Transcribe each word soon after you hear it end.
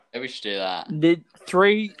Maybe we should do that.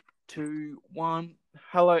 3, 2, 1.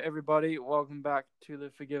 Hello, everybody. Welcome back to the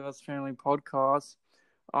Forgive Us Family podcast.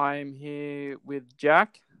 I am here with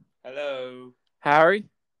Jack. Hello. Harry.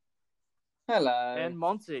 Hello. And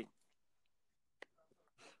Monty.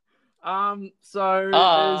 So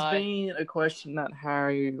Hi. there's been a question that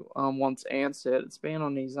Harry wants answered. It's been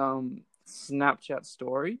on his Snapchat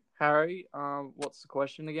story. Harry, what's the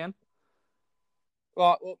question again?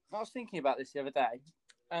 Right, well, I was thinking about this the other day.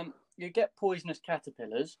 You get poisonous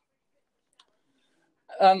caterpillars,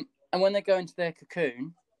 and when they go into their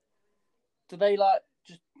cocoon, do they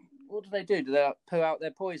what do they do? Do they poo out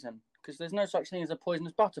their poison? Because there's no such thing as a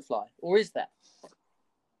poisonous butterfly, or is there?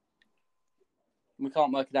 We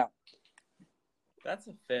can't work it out. That's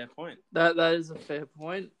a fair point. That is a fair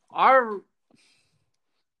point. I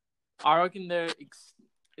reckon there's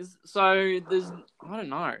I don't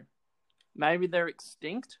know. Maybe they're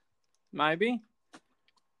extinct. Maybe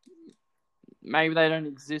they don't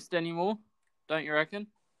exist anymore. Don't you reckon?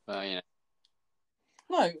 Well, you know,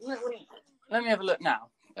 No, let me have a look now.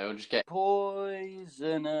 they will just get.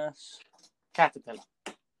 Poisonous caterpillar.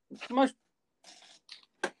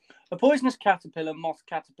 A poisonous caterpillar, moth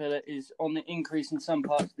caterpillar, is on the increase in some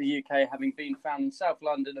parts of the UK, having been found in South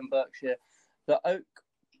London and Berkshire. The oak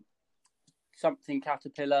something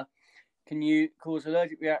caterpillar can cause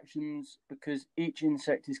allergic reactions because each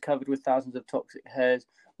insect is covered with thousands of toxic hairs,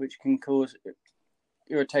 which can cause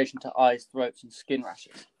irritation to eyes, throats, and skin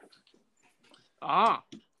rashes. Ah,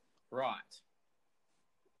 Right.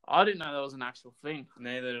 I didn't know that was an actual thing.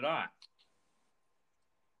 Neither did I.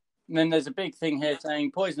 And then there's a big thing here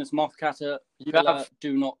saying poisonous moth caterpillar,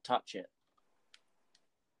 do not touch it.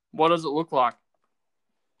 What does it look like?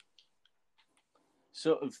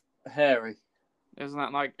 Sort of hairy. Isn't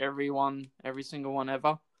that like every single one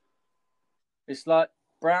ever? It's like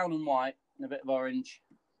brown and white and a bit of orange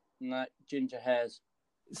and like ginger hairs.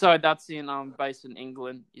 So that's based in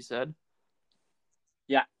England, you said?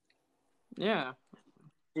 Yeah. Yeah.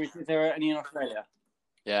 Is there any in Australia?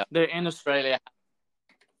 Yeah. They're in Australia.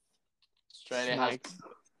 Australia has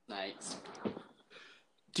snakes.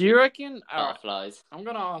 Do you reckon... Butterflies. I'm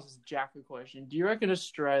going to ask Jack a question. Do you reckon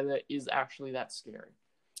Australia is actually that scary?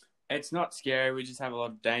 It's not scary. We just have a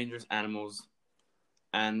lot of dangerous animals.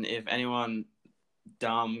 And if anyone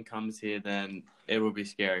dumb comes here, then it will be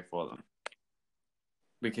scary for them.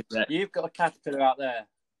 Because You've got a caterpillar out there,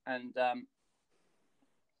 and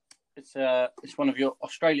it's one of your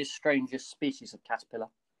Australia's strangest species of caterpillar.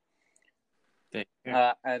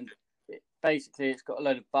 And it's got a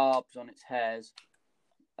load of barbs on its hairs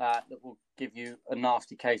that will give you a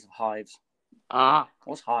nasty case of hives. Ah.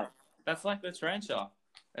 What's hive? That's like the tarantula.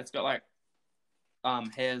 It's got like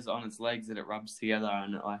hairs on its legs that it rubs together,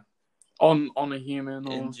 and it like on a human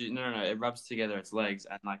or... No, it rubs together its legs,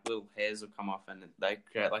 and like little hairs will come off, and they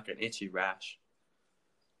create like an itchy rash.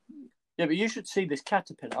 Yeah, but you should see this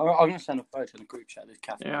caterpillar. I'm going to send a photo in the group chat of this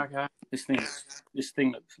caterpillar. Yeah, okay. This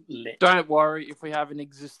thing looks lit. Don't worry, if we have an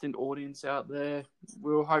existing audience out there,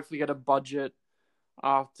 we'll hopefully get a budget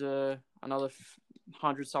after another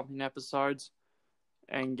 100-something episodes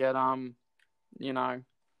and get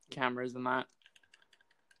cameras and that,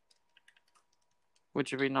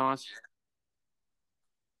 which would be nice.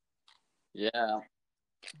 Yeah.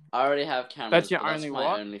 I already have cameras. That's your but only my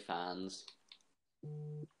what? OnlyFans.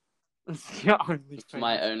 It's your OnlyFans. It's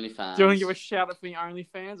my OnlyFans. Do you want to give a shout out for your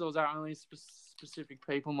OnlyFans, or is that only specific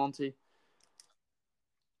people, Monty?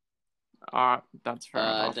 Alright, that's fair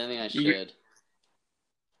enough. I don't think I should.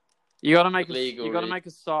 You gotta make Legal, make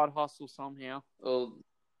a side hustle somehow. Well,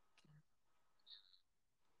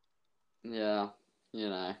 yeah, you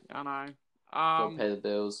know. I know. Gotta pay the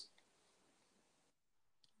bills.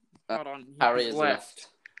 Hold on. Harry has left.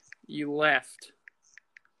 You left.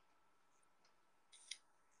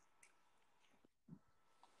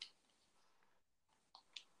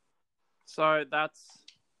 So that's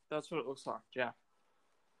what it looks like, Jack.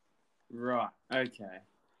 Right. Okay.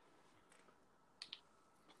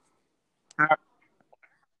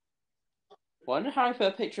 Why did Harry put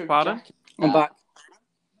a picture of Pardon? Jack? I'm back.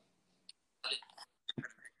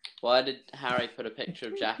 Why did Harry put a picture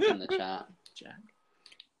of Jack in the chat? Jack.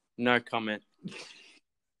 No comment.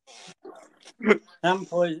 Can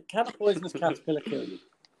a poisonous caterpillar kill you?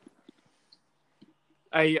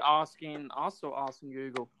 Are you asking us or asking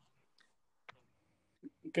Google?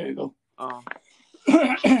 Google. Oh. Do you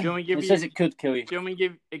want me to give It says it could kill you. Do you want me to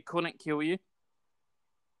give it couldn't kill you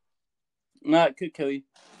No, it could kill you.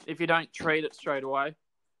 if you don't treat it straight away?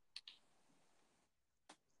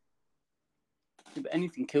 Yeah, but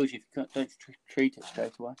anything kills you if you don't treat it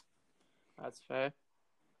straight away. That's fair.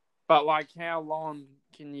 But like, how long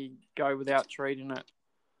can you go without treating it?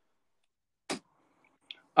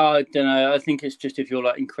 I don't know. I think it's just if you're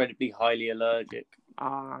like incredibly highly allergic.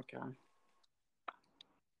 Ah, okay.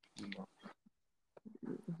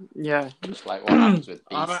 Yeah. Just like what happens with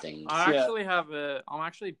bee stings. I actually I'm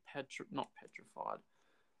actually not petrified.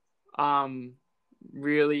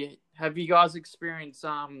 Really, have you guys experienced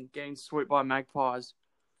getting swooped by magpies?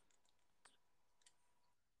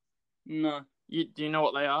 No. Do you know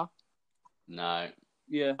what they are? No.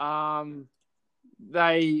 Yeah.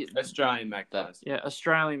 They Australian magpies. Yeah,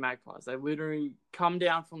 Australian magpies. They literally come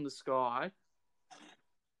down from the sky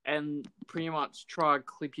and pretty much try to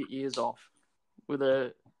clip your ears off with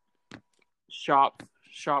a sharp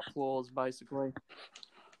claws, basically.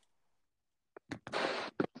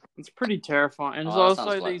 It's pretty terrifying. And there's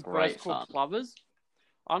also these birds called plovers.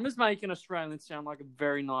 I'm just making Australia sound like a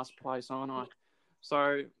very nice place, aren't I?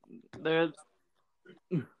 So they're...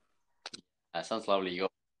 That sounds lovely. You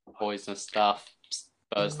got poisonous stuff,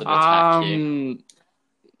 birds that attack you.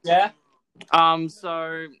 Yeah.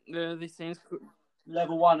 So there are these things.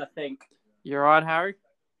 Level 1, I think. You're right, Harry.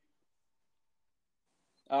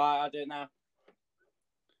 I do it now.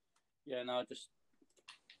 Yeah, no, just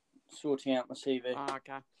sorting out my CV.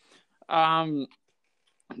 Okay.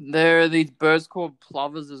 There are these birds called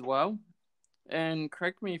plovers as well. And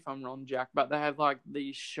correct me if I'm wrong, Jack, but they have like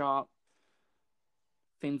these sharp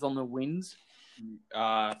things on the wings.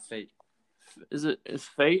 Feet. Is it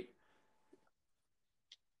feet?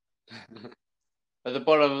 At the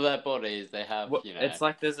bottom of their bodies, they have, It's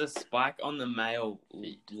like there's a spike on the male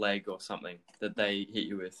leg or something that they hit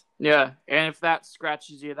you with. Yeah, and if that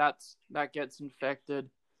scratches you, that gets infected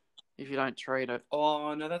if you don't treat it.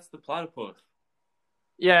 Oh, no, that's the platypus.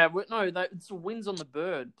 Yeah, it's the wings on the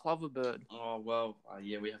bird, plover bird. Oh, well,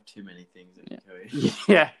 yeah, we have too many things that can kill you.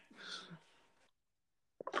 Yeah.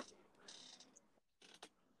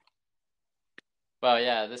 Well,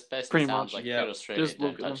 yeah, this basically Pretty sounds much, like yeah. good Australia Just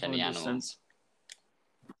don't look at touch them any from a animals.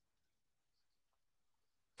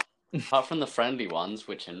 Apart from the friendly ones,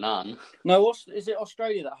 which are none. No, is it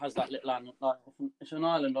Australia that has that little animal? Like, it's an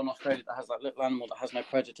island on Australia that has that little animal that has no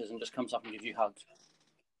predators and just comes up and gives you hugs.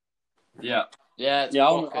 Yeah. Yeah, it's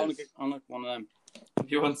I want one of them.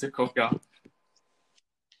 He wants a cooker.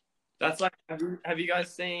 That's like, have you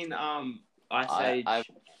guys seen Ice Age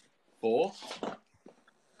 4?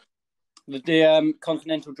 The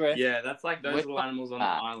continental drift. Yeah, that's like those little animals on the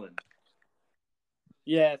island.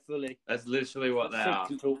 Yeah, fully. That's literally what they are.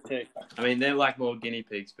 Can talk to. I mean, they're like more guinea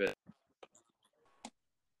pigs, but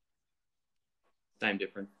same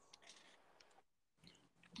difference.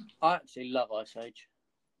 I actually love Ice Age.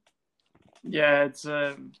 Yeah, it's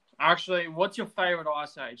actually. What's your favorite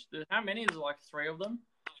Ice Age? How many? Is there like 3 of them?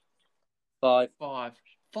 5. 5.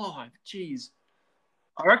 Jeez.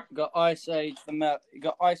 You got Ice Age. You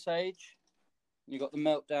got Ice Age. You got the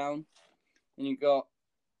Meltdown, and you got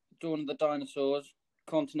Dawn of the Dinosaurs,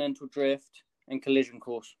 Continental Drift, and Collision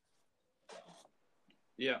Course.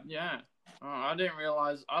 Yeah. Yeah. I didn't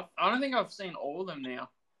realize. I don't think I've seen all of them now.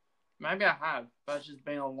 Maybe I have, but it's just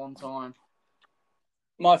been a long time.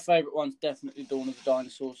 My favourite one's definitely Dawn of the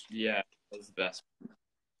Dinosaurs. Yeah, that was the best.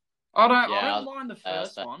 I don't mind the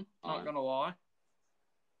first one. Not gonna lie.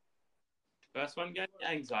 First one gave me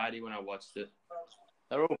anxiety when I watched it.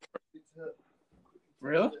 They're all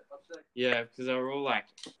Really? Yeah, because they were all like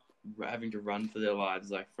having to run for their lives,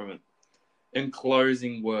 like from an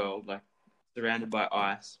enclosing world, like surrounded by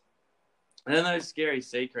ice. And then those scary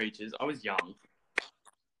sea creatures. I was young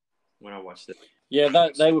when I watched it. Yeah,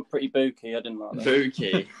 they were pretty booky. I didn't like them.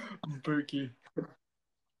 Booky. Booky.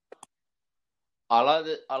 I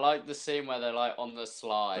like the scene where they're like on the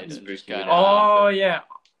slide That's and just spooky. going. Oh yeah.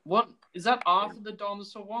 What is that after the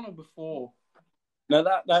dinosaur one or before? No,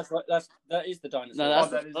 that is the dinosaur. No,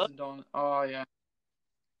 that's that is the dinosaur. Oh yeah.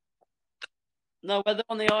 No, where they're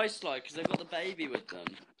on the ice slide because they've got the baby with them.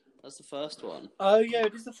 That's the first one. Oh yeah,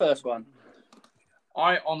 it is the first one.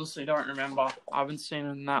 I honestly don't remember. I haven't seen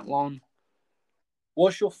it in that long.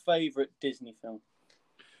 What's your favourite Disney film?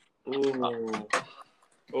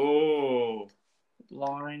 Oh.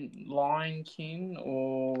 Lion King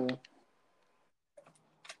or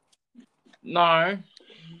no?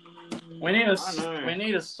 We need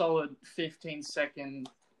a solid 15-second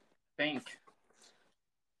think.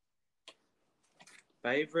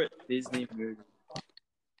 Favorite Disney movie?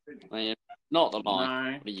 I mean, not the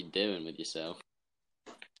line. No. What are you doing with yourself?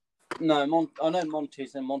 No, I know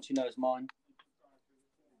Monty's, and Monty knows mine.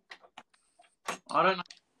 I don't know.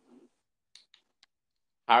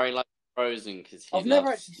 Harry likes Frozen because I've never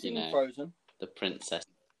actually seen Frozen. The princess.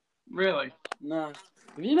 Really? No.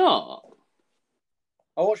 Have you not?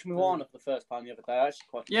 I watched Moana for the first time the other day. I actually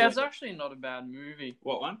quite Yeah, it's enjoyed actually not a bad movie.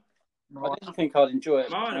 What one? it. I didn't think I'd enjoy it.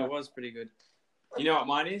 Mine was pretty good. You know what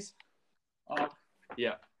mine is? Oh,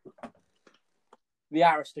 Yeah. The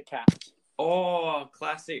Aristocats. Oh,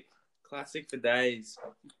 classic for days.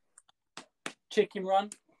 Chicken Run.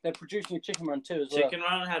 They're producing a Chicken Run too as well. Chicken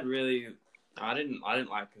Run had really. I didn't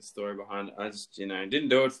like the story behind it. I just didn't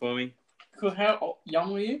do it for me. cool. How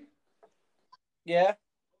young were you? Yeah.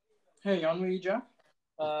 How young were you, Jack?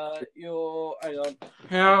 You're. Hang on.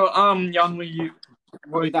 How young were you?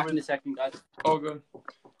 I'll be back in a second, guys. Oh, good.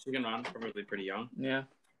 Chicken Run, probably pretty young. Yeah.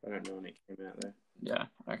 I don't know when it came out there. Yeah.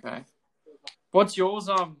 Okay. What's yours,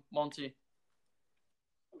 Monty?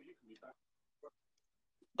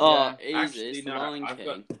 Oh, Yeah, easy. It's the no, Lion I've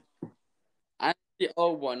King. And the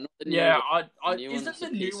old one, not the new Yeah, one. I new one isn't is a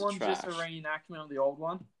the new piece of one just a trash. reenactment of the old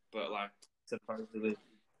one? But like supposedly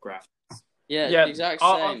graphics. Yeah, Yeah, exact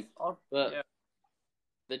I- same. I- But yeah.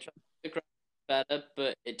 they try to make it better,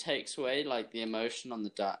 but it takes away like the emotion on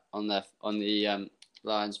the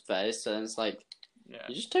lion's face, and it's like Yeah.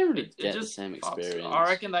 you just don't really It get the just same fucks. experience. I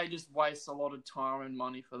reckon they just waste a lot of time and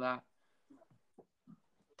money for that.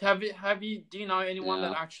 Have you? Do you know anyone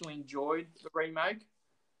that Yeah. actually enjoyed the remake?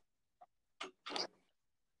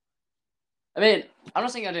 I mean, I'm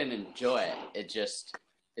not saying I didn't enjoy it. It just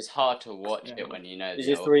it's hard to watch Yeah. it when you know Is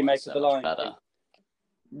the this old the remake one's of so The much Lion better.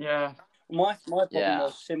 Yeah. My problem Yeah.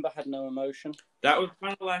 was Simba had no emotion. That was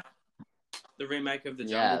kind of like the remake of the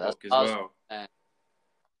Yeah, Jungle Book as that's- well.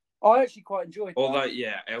 I actually quite enjoyed that. Although,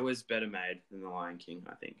 yeah, it was better made than the Lion King,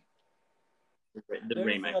 I think. The The only thing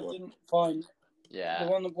remake I was didn't find, the Yeah.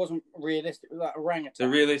 one that wasn't realistic, was that the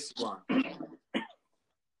orangutan. realistic one.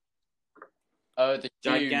 Oh, the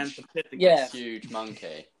Gigantic. Yeah. huge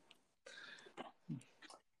monkey.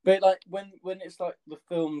 But like when it's like the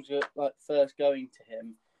films are like first going to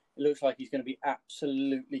him, it looks like he's going to be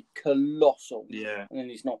absolutely colossal, Yeah. and then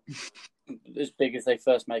he's not as big as they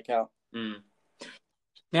first make out. Mm.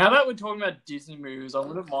 Now that we're talking about Disney movies, I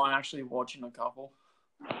wouldn't mind actually watching a couple.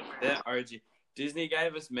 They're OG. Disney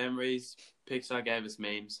gave us memories. Pixar gave us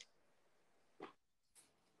memes.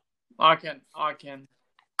 I can.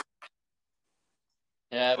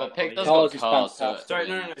 Yeah, but Pixar's Cars got is cars, so fantastic. it Sorry,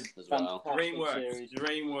 no, wins as well. Fantastic series.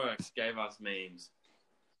 DreamWorks gave us memes.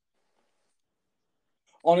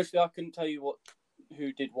 Honestly, I couldn't tell you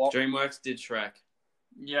who did what. DreamWorks did Shrek.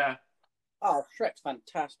 Yeah. Oh, Shrek's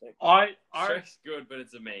fantastic. Shrek's good, but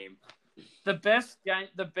it's a meme. The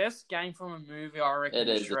best game from a movie, I reckon, It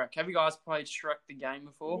is is. Shrek. Have you guys played Shrek the game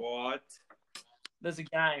before? What? There's a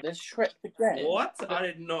game. There's Shrek the game. What? I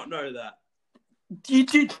did not know that. You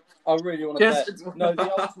did. I really want to Yes, play. it's- No,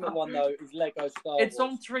 the ultimate one though is Lego Star It's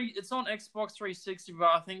Wars. on Xbox 360, but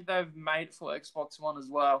I think they've made it for Xbox One as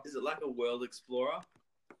well. Is it like a world explorer?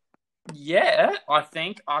 Yeah, I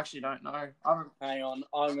think. I actually don't know. Hang on,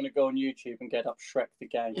 I'm going to go on YouTube and get up Shrek the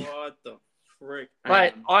game. What the frick?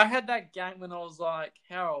 Wait, I had that game when I was like,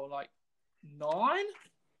 how old? Like 9?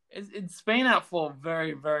 It's been out for a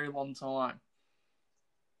very, very long time.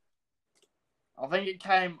 I think it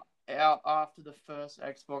came out after the first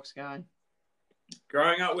Xbox game.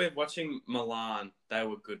 Growing up with watching Milan, they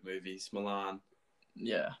were good movies. Milan.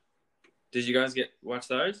 Yeah. Did you guys watch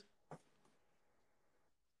those?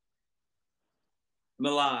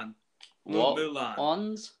 Milan. What Mulan.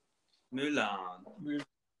 ones? Mulan.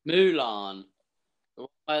 Mulan. The one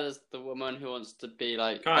where there's the woman who wants to be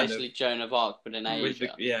like Kind of. basically Joan of Arc, but in With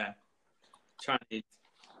Asia. yeah. Chinese.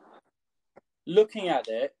 Looking at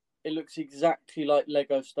it, it looks exactly like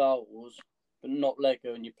Lego Star Wars, but not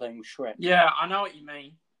Lego, and you're playing with Shrek. Yeah, I know what you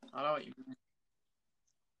mean.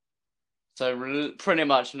 So pretty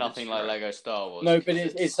much nothing It's like Shrek. Lego Star Wars. No, but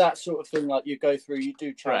it's that sort of thing. Like you go through, you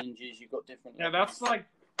do challenges, you've got different. Yeah, that's like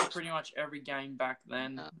pretty much every game back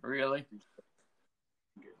then, Yeah. really.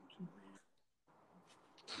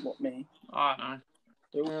 What me? I don't know.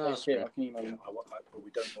 They're all Yeah, placed here. I can email them. But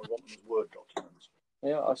we don't want them as Word documents.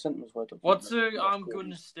 Yeah, I sent them as well. What's a That's cool. good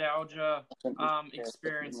nostalgia I sent them- yeah,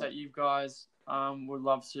 experience that definitely. you guys would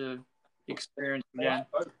love to experience again?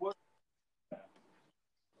 Both Word.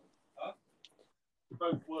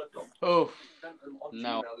 Both Word documents. Oh, Sent them on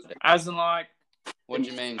No. Gmail as well. As in like what do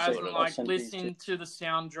you mean? as Sort in of? like sent these listening to the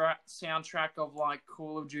soundtrack of like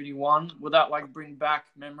Call of Duty 1, would that like bring back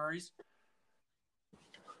memories?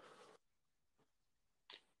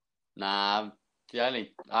 Nah, I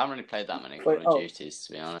haven't really played that many Call Wait, of oh. Duties,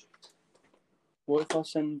 to be honest. What if I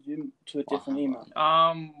send you to a different email?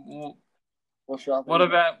 What should I have What in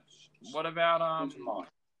about Into mine.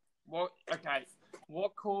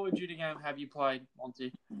 what Call of Duty game have you played,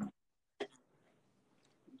 Monty?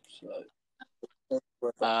 So,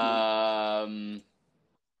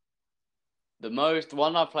 The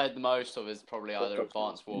one I played the most of is probably either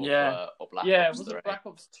Advanced Warfare Yeah. or Black Yeah, Ops was 3. it Black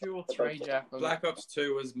Ops 2 or 3, Jack? Black Ops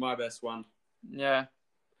 2 was my best one. Yeah.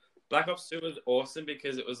 Black Ops 2 was awesome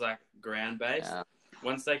because it was like ground based. Yeah.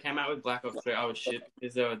 Once they came out with Black Ops 3, I was shit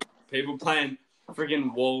because there were people playing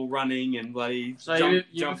friggin' wall running and bloody So you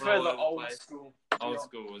jumping prefer all the over the old place. school? Old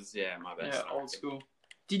school was my best. Yeah, old school.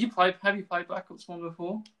 Have you played Black Ops 1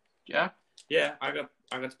 before, Jack? Yeah, I got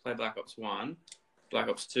to play Black Ops 1, Black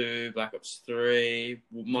Ops 2, Black Ops 3,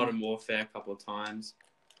 Modern Warfare a couple of times.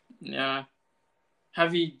 Yeah.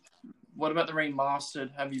 What about the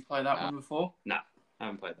remastered? Have you played that one before? I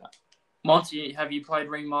haven't played that. Monty, have you played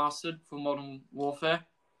remastered for Modern Warfare?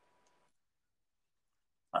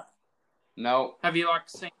 No. Have you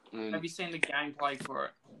seen the gameplay for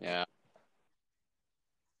it? Yeah.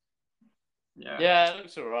 Yeah. Yeah, it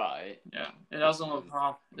looks alright. Yeah. It doesn't look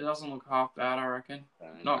half bad, I reckon.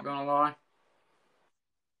 Not gonna lie.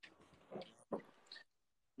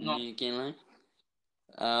 Not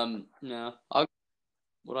No.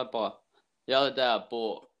 What I buy? The other day I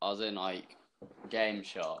was in Game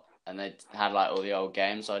Shop and they had all the old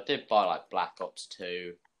games. So I did buy Black Ops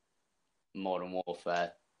 2, Modern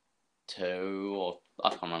Warfare 2, or I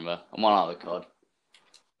can't remember, and one other COD.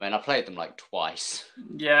 I mean, I played them twice.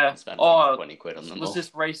 yeah. I spent 20 quid on them. Was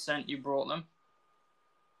this recent you brought them?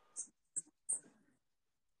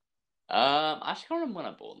 I actually can't remember when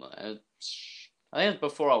I bought them. I think it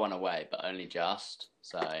was before I went away, but only just.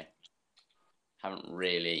 So haven't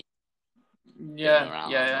really been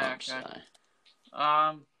around as much. Okay.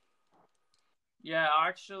 So. Yeah,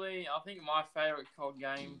 actually, I think my favorite COD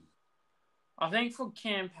game. I think for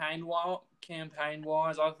campaign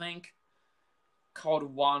wise, I think COD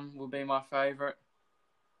 1 would be my favorite.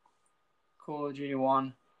 Call of Duty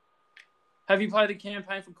 1. Have you played the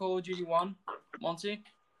campaign for Call of Duty 1, Monty?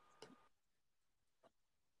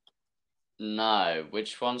 No,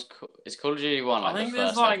 which one's is Call of Duty 1 I think the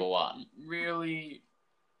there's first ever one? really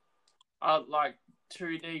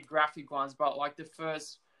 2D graphic ones, but the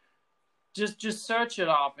first, just search it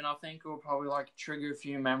up, and I think it will probably trigger a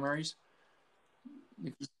few memories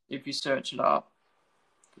if you search it up.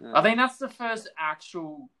 Yeah. I think that's the first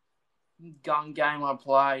actual gun game I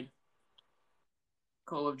played.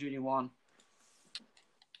 Call of Duty 1.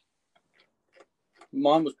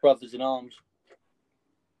 Mine was Brothers in Arms.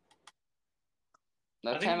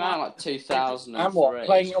 That I think came out in 2003. And what?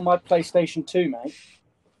 Playing it on my PlayStation 2, mate.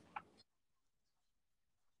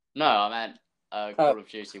 No, I meant Call of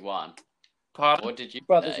Duty 1. Pardon? What did you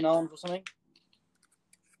Brothers say? in Arms or something?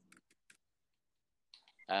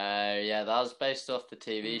 Yeah, that was based off the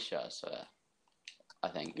TV show, so I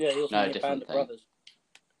think. Yeah, he also No, made different Bandit thing. Brothers.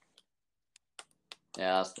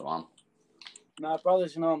 Yeah, that's the one. No,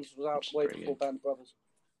 Brothers in Arms was out Which is way pretty before good. Bandit Brothers.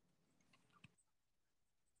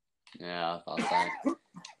 Yeah, I thought so.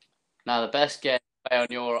 Now, the best game to play on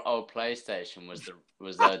your old PlayStation was the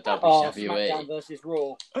WWE. Oh, SmackDown versus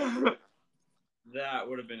Raw. That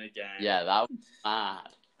would have been a game. Yeah, that was mad.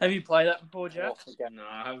 Have you played that before, Jeff? What a game. No,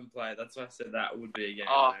 I haven't played. That's why I said that would be a game.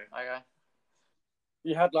 Oh, though. okay.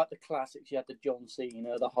 You had the classics. You had the John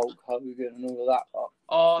Cena, the Hulk Hogan, and all of that.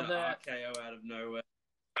 Oh, The the RKO out of nowhere.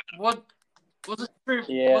 what was it?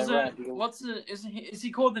 Yeah, was it? Randy Orton. What's the? Is he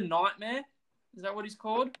called the Nightmare? Is that what he's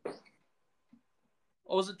called?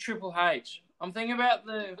 Or was it Triple H? I'm thinking about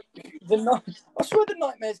the. I swear the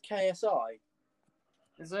Nightmare's KSI.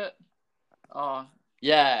 Is it? Oh,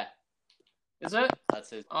 Yeah, is it? that's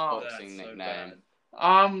his Oh, boxing That's so nickname.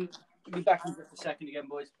 bad. We'll be back in just a second again,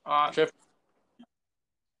 boys.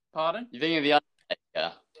 Pardon? You thinking of the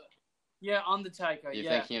Undertaker? Yeah, Undertaker. You're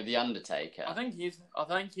yeah, thinking of the Undertaker? I think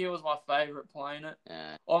he was my favorite playing it,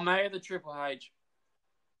 Yeah. or maybe the Triple H.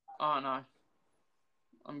 Oh no,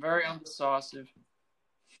 I'm very undecisive.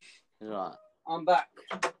 Right. I'm back.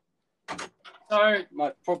 So,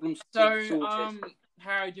 My problem's sorted.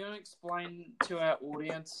 Harry, do you want to explain to our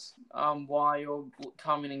audience why you're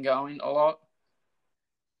coming and going a lot?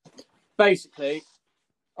 Basically,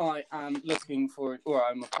 I am looking for, or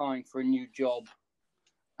I'm applying for a new job,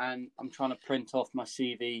 and I'm trying to print off my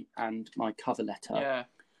CV and my cover letter Yeah.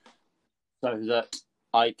 so that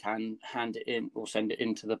I can hand it in or send it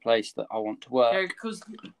into the place that I want to work. Yeah, because...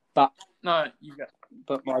 But- No, you go.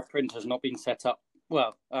 But my printer's not been set up.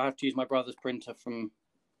 Well, I have to use my brother's printer from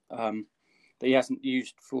that he hasn't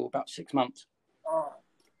used for about 6 months. Oh.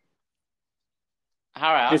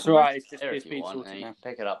 Harry, It's all right. It's just here it's if you been want, sorted and you now.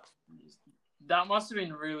 can pick it up. That must have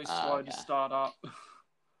been really slow okay. to start up.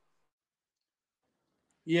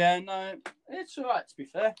 Yeah, no, it's all right. To be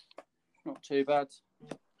fair, not too bad.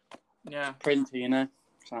 Yeah. Printer, you know.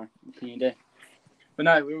 So what can you do? But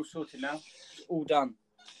no, we're all sorted now. It's all done.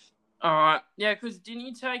 All right. Yeah, because didn't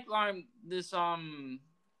you take like this Didn't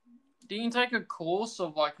you take a course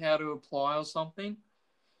of like how to apply or something?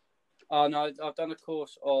 Oh no, I've done a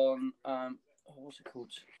course on what's it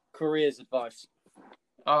called? Careers advice.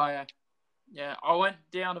 Oh yeah, yeah. I went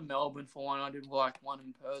down to Melbourne for one. I did like one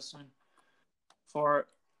in person for it.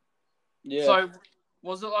 Yeah. So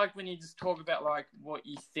was it like when you just talk about like what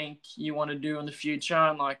you think you want to do in the future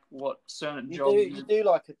and like what certain jobs you do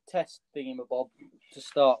like a test thingamabob to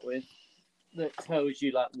start with that tells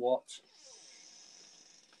you like what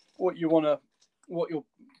you want to, what your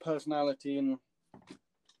personality and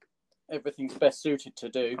everything's best suited to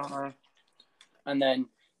do. And then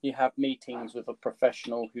you have meetings with a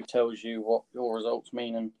professional who tells you what your results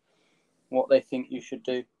mean and what they think you should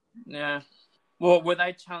do. Yeah. Well, were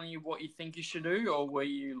they telling you what you think you should do, or were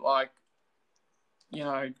you like, you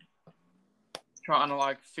know, trying to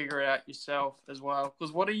like figure it out yourself as well?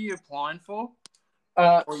 Because what are you applying for?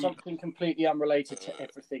 Something completely unrelated to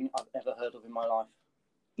everything I've ever heard of in my life.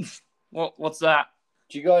 What's that?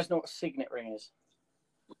 Do you guys know what a signet ring is?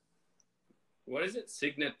 What is it?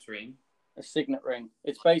 Signet ring? A signet ring.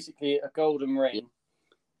 It's basically a golden ring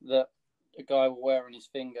that a guy will wear on his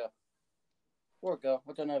finger. Or a girl,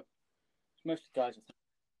 I don't know. Most guys, I think.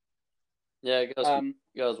 Yeah,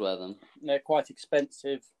 girls wear them. They're quite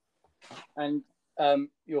expensive, and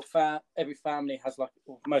every family has like,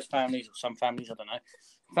 or most families or some families, I don't know.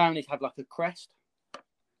 Families have like a crest.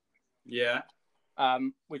 Yeah.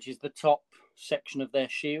 Which is the top section of their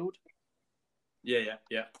shield. Yeah.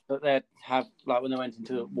 That they have like when they went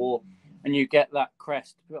into the war, and you get that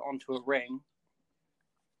crest put onto a ring.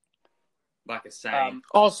 Like a saying.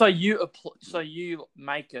 So you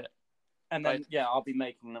make it. And then, I'll be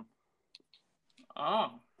making them.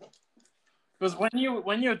 Oh, because when you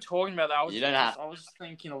were talking about that, I was just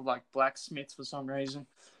thinking of like blacksmiths for some reason.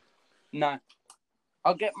 No,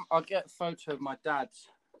 I'll get a photo of my dad's,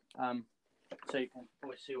 so you can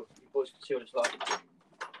see what it's like.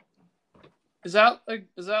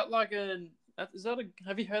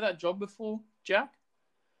 Have you heard that job before, Jack?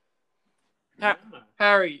 No.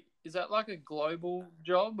 Harry, is that like a global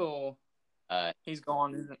job or he's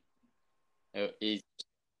gone, isn't it? He's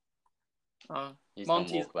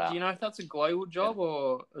Monty, walk about. do you know if that's a global job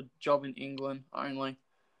or a job in England only?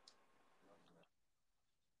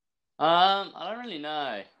 I don't really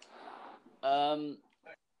know. I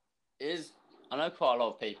know quite a lot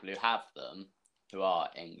of people who have them who are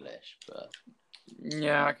English, but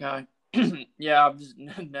yeah, okay. Yeah, I've just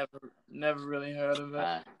never really heard of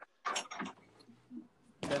it.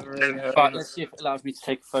 Never really heard of it. Let's see if it allows me to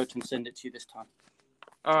take a photo and send it to you this time.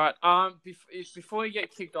 All right. Before you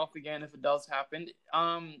get kicked off again, if it does happen,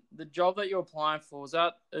 the job that you're applying for, is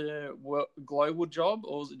that a global job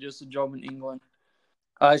or is it just a job in England?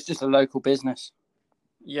 It's just a local business.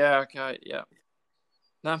 Yeah. Okay. Yeah.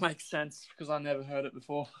 That makes sense because I never heard it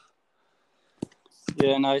before.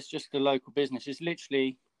 Yeah. No, it's just a local business. It's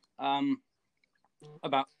literally,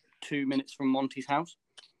 about 2 minutes from Monty's house.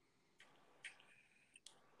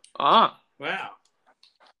 Ah. Wow.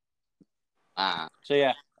 So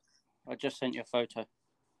yeah, I just sent you a photo.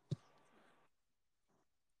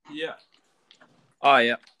 Yeah. Oh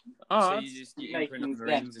yeah. Oh, So you just get imprint of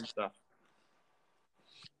rings and stuff.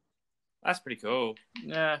 That's pretty cool.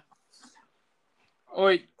 Yeah.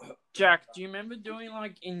 Wait, Jack, do you remember doing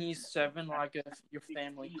like in year 7, like your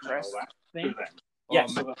family crest thing?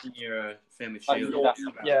 Yes. Making your family shield.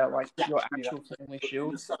 Yeah, like your actual family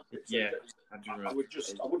shield. Yeah. I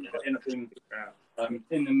wouldn't put anything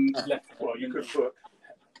In the left. Well, you could put.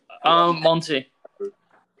 Monty,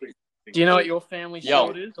 do you know what your family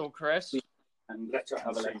shield is or crest? And letter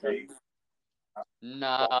have a letter.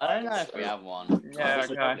 no, I don't know if we have one. Yeah,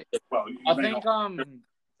 okay. Well, I think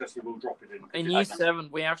we'll drop it in. in year 7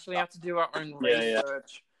 we actually have to do our own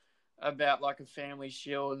research about like a family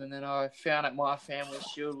shield, and then I found out my family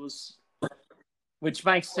shield was, which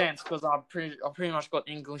makes sense because I pretty much got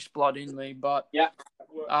English blood in me, but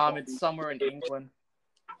it's somewhere in England.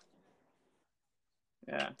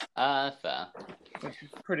 Yeah. Fair. Which is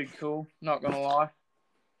pretty cool, not gonna lie.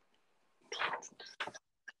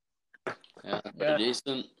 Yeah, pretty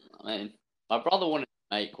decent. I mean, my brother wanted to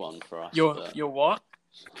make one for us. Your what?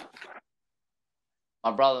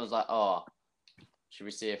 My brother was like, "Oh, should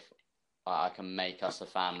we see if I can make us a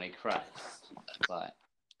family crest?" It's like,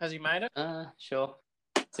 Has he made it? sure.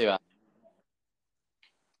 See what.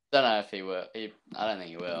 Don't know if he will. I don't think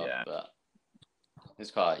he will. Yeah. But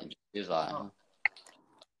it's quite. He's like.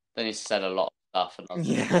 Then he said a lot of stuff, and I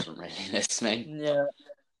wasn't really listening. Yeah.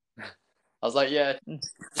 I was like, "Yeah,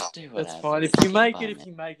 just do whatever." That's fine. If you make it, if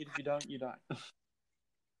you make it. If you don't, you don't.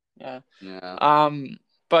 Yeah. Yeah.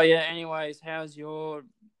 But yeah, anyways, how's your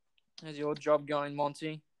job going,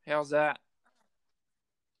 Monty? How's that?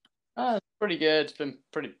 It's pretty good. It's been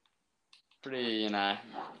pretty, Yeah,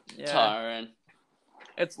 tiring.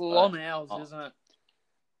 it's long hours, isn't it?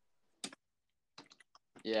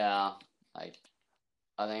 Yeah, like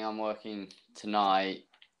I think I'm working tonight.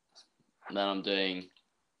 And then I'm doing.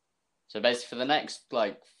 So basically, for the next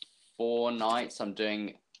like 4 nights, I'm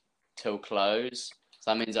doing till close. So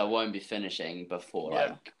that means I won't be finishing before Yeah.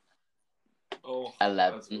 like Oh,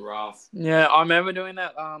 11. that's rough. Yeah, I remember doing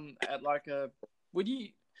that. At like a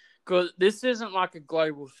because this isn't like a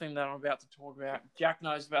global thing that I'm about to talk about. Jack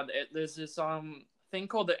knows about it. There's this thing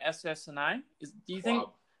called the SSNA. Do you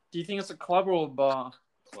think it's a club or a bar?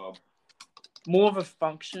 Club. More of a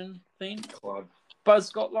function thing, Club. but it's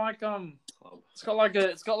got like Club.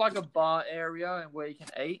 it's got like a bar area where you can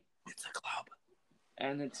eat. It's a club.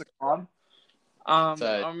 And it's a club. So-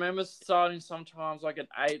 I remember starting sometimes like at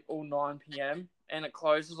 8 or 9 p.m. and it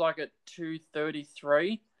closes like at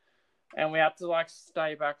 2:33, and we had to like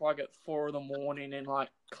stay back like at 4 in the morning and like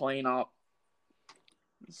clean up.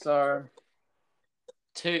 So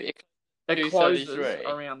it closes 2:33?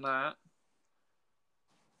 around that.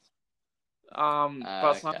 But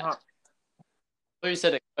Okay. sometimes So you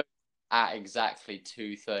said it closed at exactly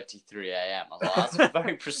 2:33 a.m. I was like, that's a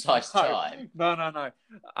very precise time. No.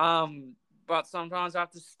 But sometimes I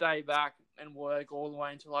have to stay back and work all the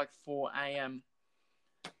way until like 4 a.m.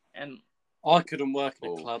 And I couldn't work in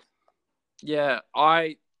a Cool. club. yeah,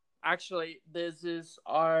 there's this,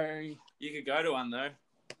 You could go to one though.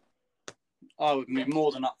 I would be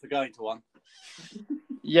more than up for going to one.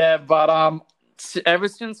 yeah, but ever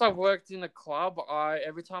since I've worked in a club,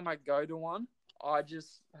 every time I go to one, I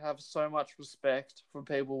just have so much respect for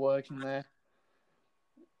people working there,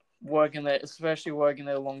 especially working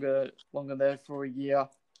there longer there for a year.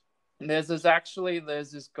 And there's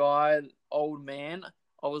this guy, old man.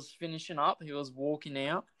 I was finishing up. He was walking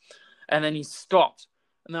out, and then he stopped.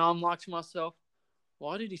 And then I'm like to myself,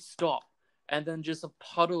 why did he stop? And then just a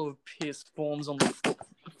puddle of piss forms on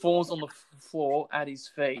the floor at his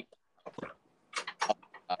feet.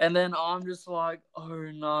 And then I'm just like, oh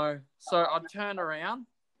no. So I turned around.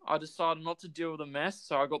 I decided not to deal with the mess,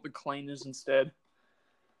 so I got the cleaners instead.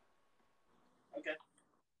 Okay.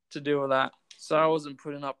 To deal with that. So I wasn't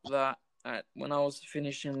putting up with that when I was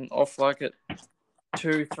finishing off like at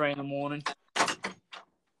 2, 3 in the morning.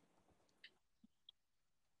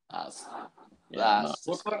 That's Yeah,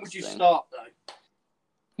 What time would you disgusting. start though?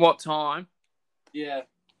 What time? Yeah.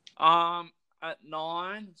 At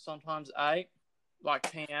 9, sometimes 8,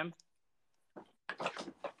 like PM.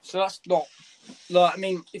 So that's not like, I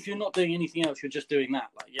mean, if you're not doing anything else, you're just doing that.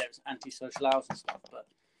 Like, yeah, it's antisocial hours and stuff, but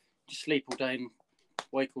just sleep all day and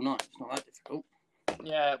wake all night. It's not that difficult.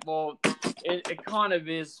 Yeah, well, it kind of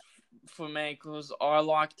is for me because I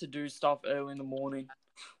like to do stuff early in the morning.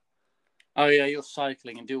 Oh yeah, you're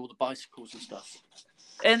cycling and do all the bicycles and stuff.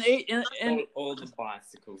 And All the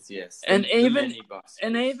bicycles, yes. And The even- mini bicycles.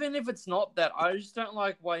 And even if it's not that, I just don't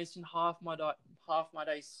like wasting half my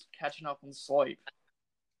day catching up on sleep.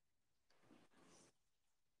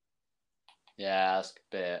 Yeah, that's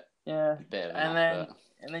a Yeah, bit of and an then effort.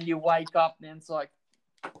 and then you wake up and it's like,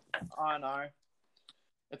 I don't know,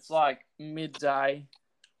 it's like midday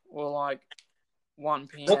or like 1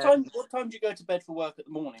 p.m. What time do you go to bed for work at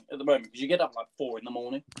the moment? Because you get up like 4 in the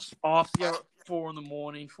morning. I have to get up at 4 in the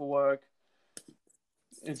morning for work.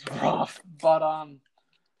 It's rough, but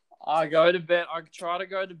I go to bed. I try to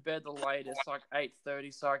go to bed the latest, like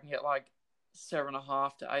 8:30, so I can get like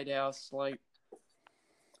 7.5 to 8 hours sleep.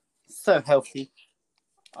 So healthy.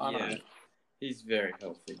 I know. Yeah. He's very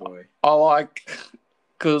healthy boy.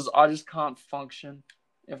 Because I just can't function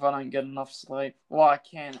if I don't get enough sleep. Well, I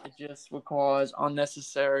can. It just requires a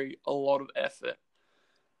lot of effort.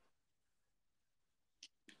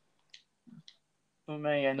 For me,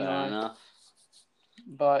 Fair anyway. enough.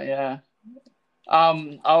 But yeah. I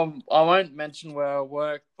won't mention where I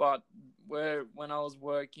work, but when I was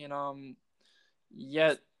working,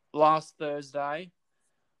 last Thursday,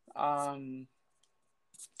 last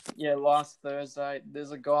Thursday, there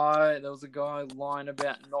was a guy lying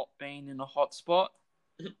about not being in a hotspot.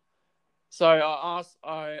 So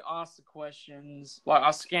I asked the questions, like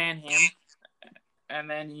I scanned him, and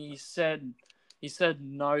then he said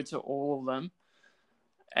no to all of them.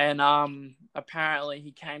 And apparently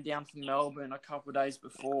he came down from Melbourne a couple of days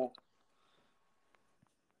before.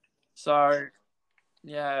 So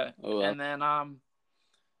yeah, Oh, well. and then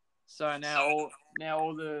so now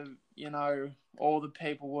all the all the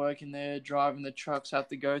people working there, driving the trucks have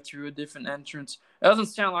to go through a different entrance. It doesn't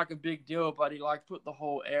sound like a big deal, but he put the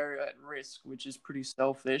whole area at risk, which is pretty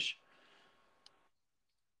selfish.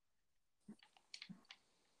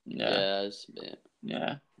 Yeah, it's a bit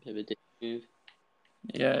Yeah. of a dick move.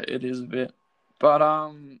 Yeah, it is a bit. But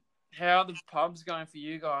how are the pubs going for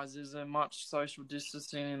you guys? Is there much social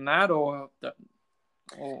distancing in that, or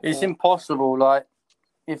It's impossible. Like,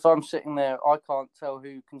 if I'm sitting there, I can't tell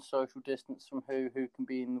who can social distance from who can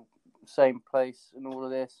be in the same place and all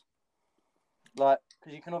of this. Like,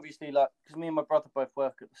 because you can obviously, because me and my brother both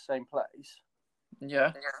work at the same place.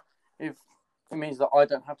 Yeah. If it means that I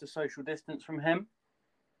don't have to social distance from him.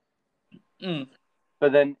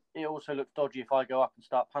 But then it also looks dodgy if I go up and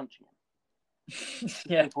start punching him.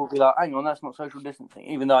 Yeah. People will be like, hang on, that's not social distancing,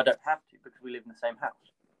 even though I don't have to because we live in the same house.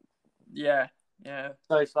 Yeah. Yeah.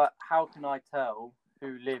 So it's like, how can I tell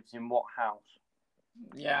who lives in what house?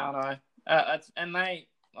 Yeah, I know. And they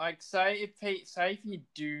say if you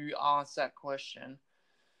do ask that question,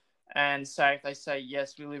 and say if they say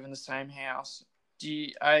yes, we live in the same house, do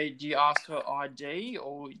you ask for ID,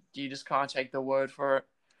 or do you just kind of take the word for it?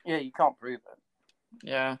 Yeah, you can't prove it.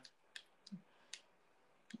 Yeah.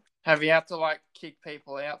 Have you had to kick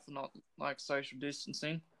people out for not social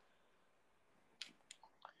distancing?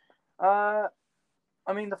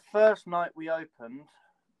 I mean, the first night we opened,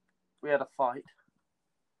 we had a fight.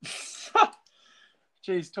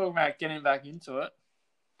 Jeez, talking about getting back into it.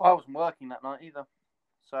 I wasn't working that night either,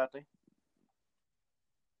 sadly.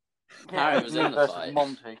 Harry was in the versus fight.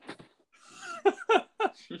 Monty.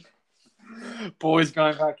 Boys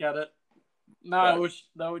going back at it. No,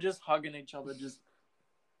 they were just hugging each other, just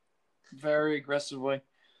very aggressively.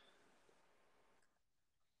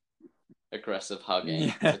 Aggressive hugging.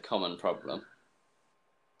 Yeah. It's a common problem.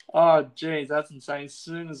 Oh, geez, that's insane. As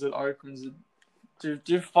soon as it opens,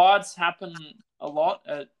 do fights happen a lot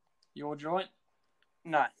at your joint?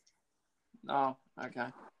 No. Oh, okay.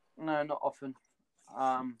 No, not often.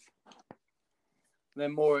 They're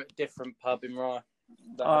more at a different pub in Rye.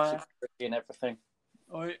 They have security and everything.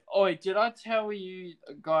 Oi, did I tell you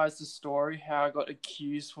guys the story how I got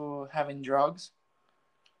accused for having drugs?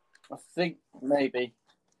 I think maybe.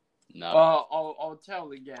 No. I'll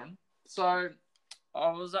tell again. So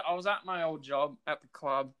I was at my old job at the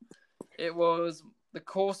club. It was the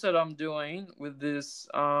course that I'm doing with this.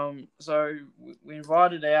 So we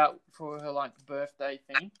invited out for her birthday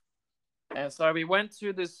thing, and so we went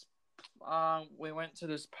to this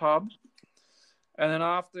pub, and then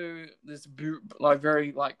after this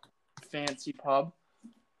very fancy pub,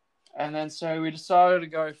 and then so we decided to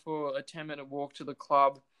go for a 10-minute walk to the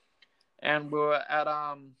club, and we were at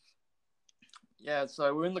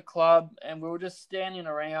so we're in the club and we were just standing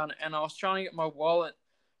around, and I was trying to get my wallet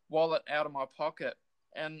out of my pocket,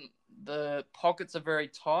 and the pockets are very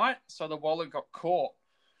tight, so the wallet got caught.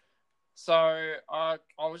 So I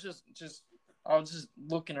was just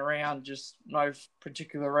looking around, just no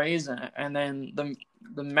particular reason, and then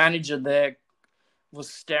the manager there was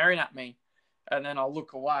staring at me, and then I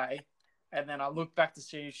look away, and then I look back to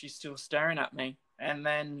see if she's still staring at me, and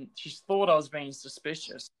then she thought I was being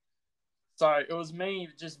suspicious. So it was me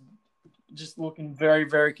just looking very,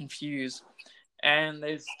 very confused. And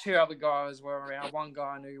there's two other guys were around. One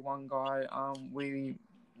guy I knew, one guy we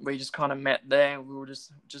just kind of met there, and we were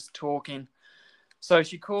just talking. So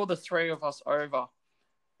she called the three of us over,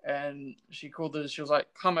 and she was like,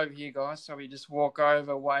 come over here, guys. So we just walk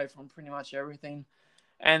over away from pretty much everything.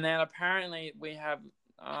 And then apparently we have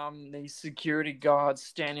these security guards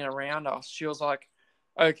standing around us. She was like,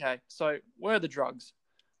 okay, so where are the drugs?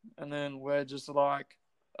 And then we're just like,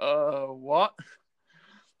 what?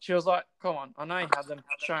 She was like, come on, I know you have them,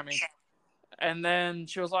 show me. And then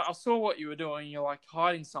she was like, I saw what you were doing, you're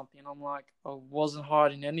hiding something. I'm like, I wasn't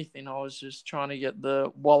hiding anything, I was just trying to get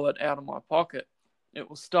the wallet out of my pocket. It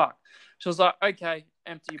was stuck. She was like, okay,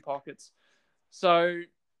 empty your pockets. So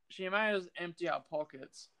she made us empty our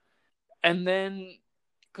pockets. And then,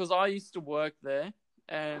 because I used to work there,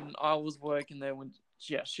 and I was working there when,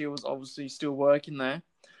 she was obviously still working there.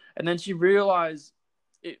 And then she realized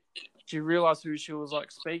who she was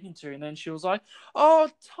speaking to, and then she was like, oh,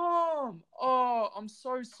 Tom, oh, I'm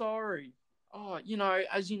so sorry. Oh,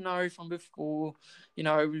 as you know from before,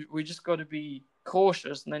 we just got to be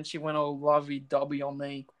cautious. And then she went all lovey-dovey on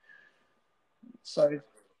me. So,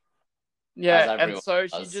 yeah, and so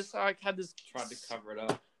she just had this... Tried to cover it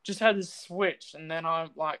up. Just had this switch, and then I'm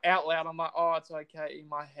out loud, I'm like, oh, it's okay. In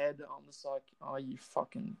my head, I'm just like, oh, you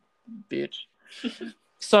fucking bitch.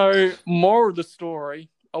 So, moral of the story,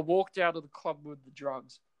 I walked out of the club with the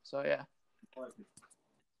drugs. So, yeah.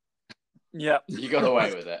 Yeah. You got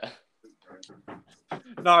away with it.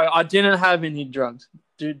 No, I didn't have any drugs.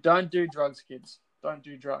 Dude, don't do drugs, kids. Don't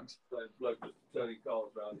do drugs. So bloke was turning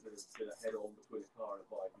cars around to a head on between a car and a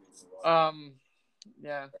bike. And he was all right.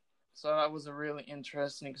 Yeah. So that was a really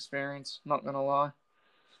interesting experience, not gonna lie.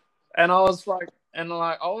 And I was like, I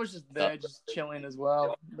was just there, just chilling as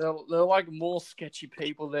well. They're like more sketchy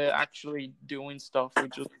people there actually doing stuff,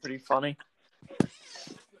 which was pretty funny.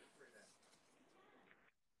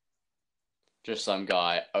 Just some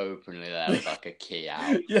guy openly there with like a key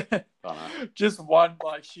out. Yeah. Funny. Just one,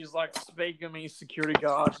 like, she's like speaking to me, security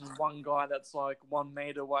guards, and one guy that's like 1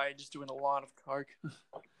 meter away just doing a line of coke.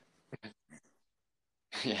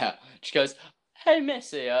 Yeah. She goes, "Hey,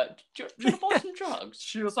 Missy, do you want to buy some drugs?"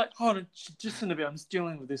 She was like, hold on, just in a bit, I'm just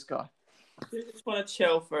dealing with this guy. You just want to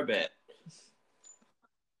chill for a bit.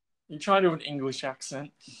 You try to do an English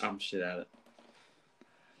accent. I'm shit at it.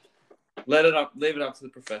 Leave it up to the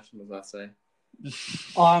professionals, I say.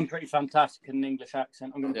 I'm pretty fantastic in an English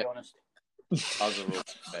accent, I'm going to be honest. As a rule,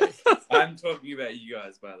 I'm talking about you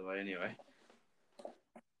guys, by the way, anyway.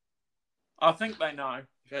 I think they know.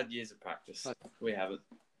 We've had years of practice. We haven't.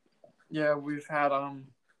 Yeah, we've had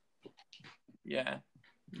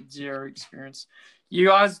zero experience. You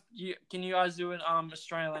guys, can you guys do an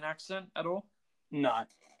Australian accent at all? No.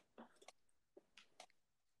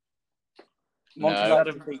 No. I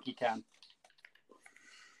don't think you can.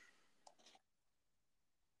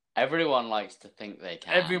 Everyone likes to think they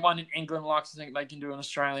can. Everyone in England likes to think they can do an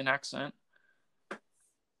Australian accent.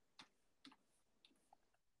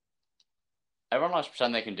 Everyone likes to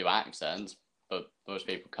pretend they can do accents, but most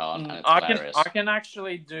people can't, and it's I hilarious. can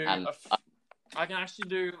actually do And- I can actually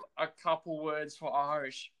do a couple words for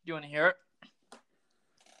Irish. Do you want to hear it?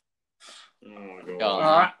 Oh my god. Go on.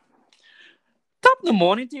 All right. Top of the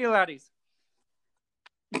morning to you, laddies.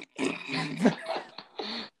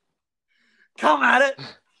 Come at it.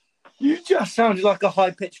 You just sounded like a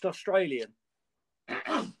high-pitched Australian.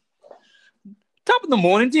 Top of the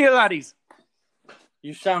morning to you, laddies.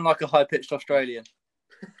 You sound like a high-pitched Australian.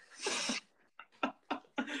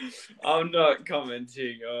 I'm not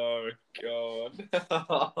commenting. Oh god.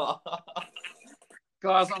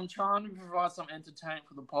 Guys, I'm trying to provide some entertainment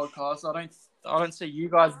for the podcast. I don't see you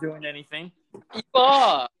guys doing anything. You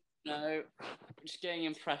are. No, just getting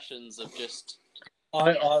impressions of just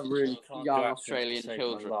I really can't young do accents Australian to save my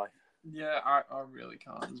children. life. Yeah, I really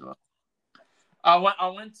can't as well. I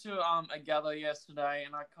went to a gather yesterday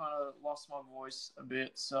and I kind of lost my voice a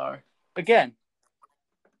bit. So Again.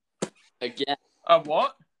 again.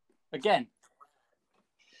 what? Again.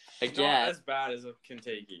 Not as bad as a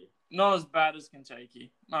Kentucky. Not as bad as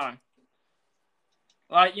Kentucky. No.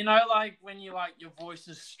 Like, you know, like when you like your voice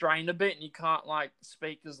is strained a bit and you can't like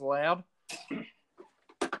speak as loud.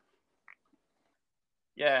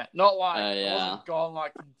 Yeah, not like it Yeah. wasn't gone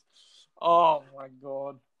like. Oh my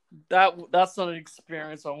god, that's not an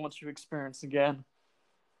experience I want you to experience again.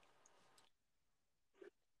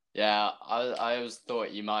 Yeah, I always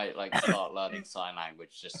thought you might like start learning sign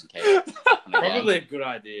language just in case. It happened again. Probably a good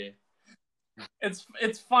idea.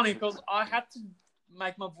 It's funny because I had to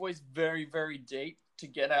make my voice very, very deep to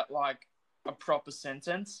get out like a proper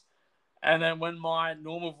sentence, and then when my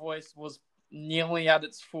normal voice was nearly at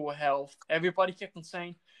its full health, everybody kept on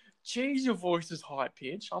saying, "Geez, your voice is high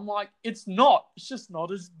pitched." I'm like, it's not. It's just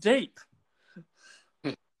not as deep.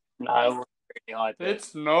 No, really high-pitched.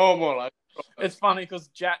 It's normal. It's funny because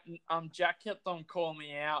Jack kept on calling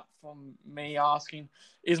me out from me asking,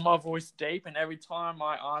 "Is my voice deep?" And every time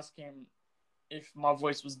I asked him if my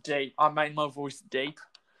voice was deep, I made my voice deep.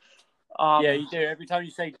 Yeah, you do. Every time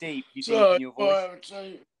you say deep, you deepen your voice.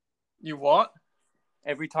 You what?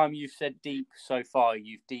 Every time you've said deep so far,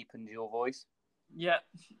 you've deepened your voice. Yeah.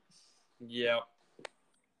 Yeah.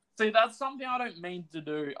 See, that's something I don't mean to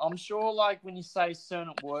do. I'm sure, like, when you say a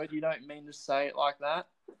certain word, you don't mean to say it like that.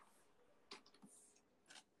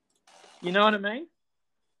 You know what I mean?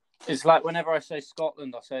 It's like whenever I say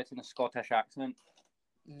Scotland, I say it in a Scottish accent.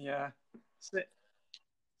 Yeah.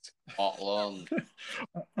 Scotland.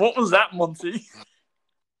 What was that, Monty?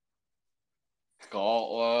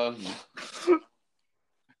 Scotland.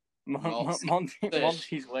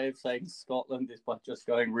 Monty's way of saying Scotland is by just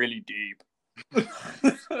going really deep.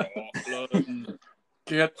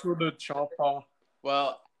 Get to the chopper.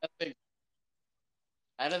 Well,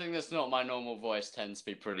 anything that's not my normal voice tends to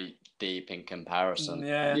be pretty deep in comparison.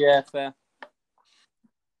 Yeah. Yeah, fair.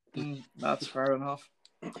 That's fair enough.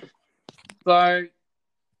 So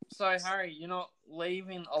Harry, you're not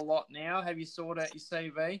leaving a lot now. Have you sorted out your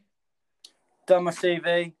CV? Done my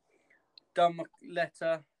CV. Done my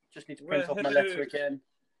letter. Just need to print off my letter again.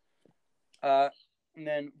 And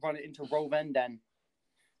then run it into Rollvenden.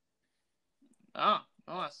 Ah,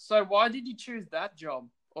 nice. So why did you choose that job?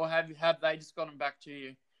 Or have they just gotten back to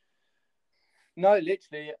you? No,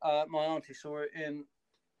 literally, my auntie saw it in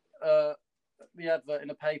the advert in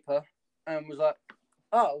a paper and was like,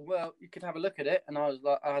 "Oh, well, you could have a look at it." And I was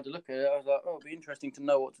like, I had a look at it. I was like, "Oh, it'd be interesting to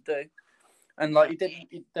know what to do." And like,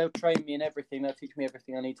 they'll train me in everything. They'll teach me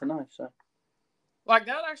everything I need to know. So Like,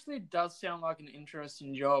 that actually does sound like an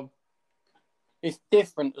interesting job. it's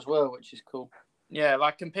different as well, which is cool. Yeah,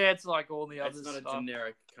 like, compared to, like, all the It's other not stuff. a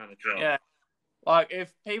generic kind of job. Yeah. Like,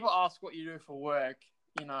 if people ask what you do for work,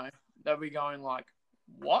 you know, they'll be going like,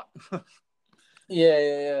 what?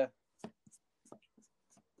 Yeah.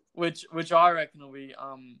 Which I reckon will be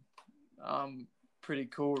pretty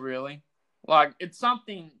cool, really. Like, it's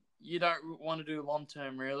something you don't want to do long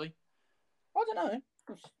term, really. I don't know.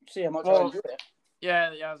 Let's see how much I Well, enjoy it.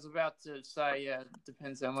 Yeah, I was about to say, yeah, it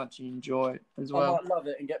depends how much you enjoy it as I well. might love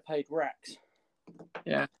it and get paid racks.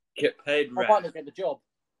 Yeah. Get paid I might not get the job.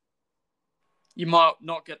 You might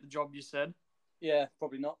not get the job you said. Yeah,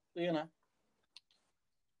 probably not. You know.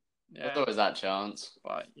 Yeah. There's always that chance.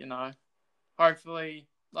 But, you know, hopefully,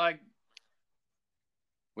 like,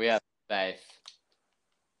 We have faith.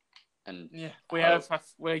 And yeah,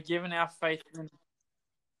 we're giving our faith in.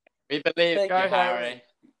 we believe Thank you, you, Harry.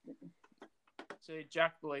 See,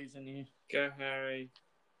 Jack believes in you. Go, Harry.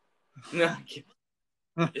 No,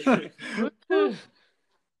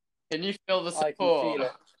 Can you feel the I can support? feel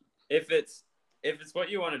it. if it's what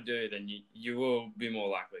you want to do, then you will be more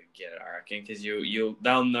likely to get it, I reckon, because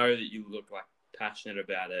they'll know that you look like passionate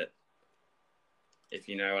about it, if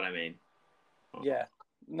you know what I mean. Yeah.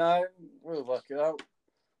 No, we'll work it out.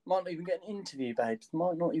 Might not even get an interview, babes.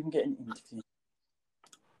 Might not even get an interview.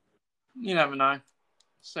 You never know.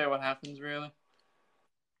 See what happens, really.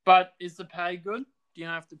 But is the pay good? Do you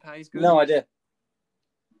know if the pay's good? No idea.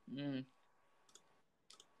 Mm.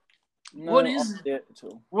 No What is- idea at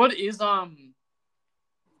all. What is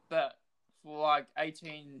that for like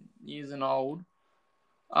 18 years and old?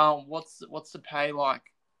 What's the pay like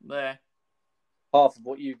there? Half of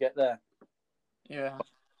what you get there. Yeah.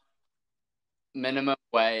 Minimum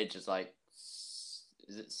wage is like,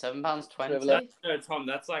 is it £7.20? No, Tom,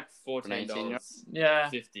 that's like $14.50 Yeah.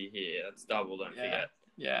 here. That's double, don't forget.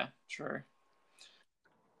 Yeah, true.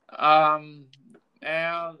 Our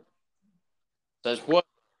So it's worth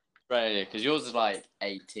Australia because yours is like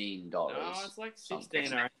 $18. No, it's like 16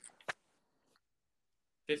 something. or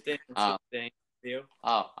 15 or Ah. 16 deal.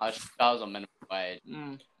 Oh, I was on minimum wage.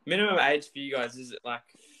 Minimum age for you guys, is it like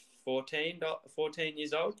 14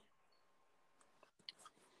 years old?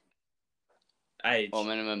 Age. Or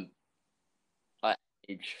minimum like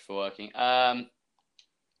age for working.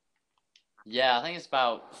 Yeah, I think it's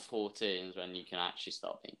about 14 is when you can actually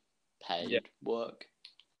start being paid work.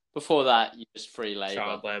 Before that, you just free labour.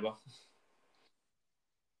 Child labour.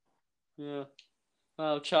 Yeah.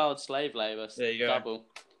 Well, child slave labour. There you go. Double.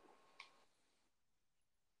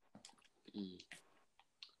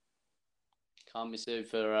 Can't be sued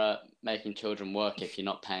for making children work if you're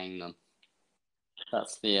not paying them.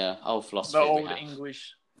 That's the old philosophy. the we old have.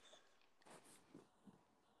 English.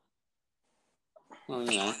 Well,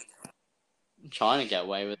 you know, trying to get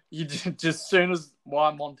away with. You just as soon as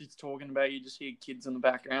why Monty's talking about, you just hear kids in the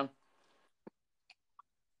background.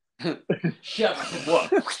 Shut up!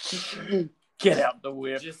 What? Get out the You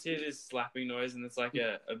whip. just hear this slapping noise, and it's like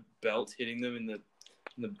a belt hitting them in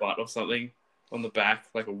the butt or something on the back,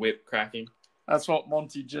 like a whip cracking. That's what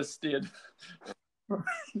Monty just did.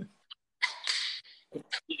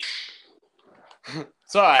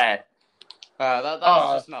 Sorry. That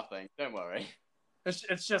was just nothing. Don't worry.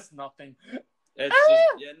 It's just nothing. It's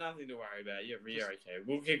just, nothing to worry about. You're okay.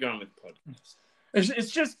 We'll keep going with the podcast.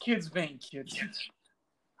 It's just kids being kids.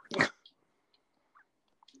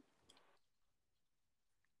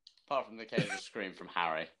 Apart from the occasional scream from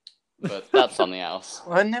Harry. But that's something else.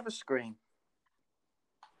 I never scream.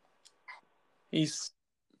 He's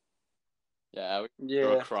Yeah, Yeah.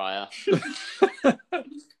 you're a crier.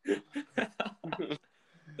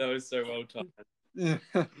 That was so well timed.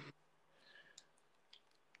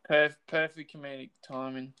 perfect comedic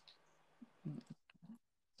timing.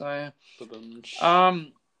 So yeah.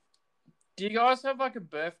 Do you guys have like a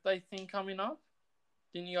birthday thing coming up?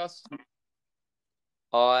 Didn't you guys?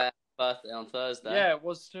 I have a birthday on Thursday. Yeah, it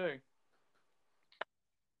was too.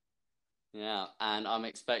 Yeah, and I'm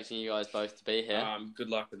expecting you guys both to be here. Good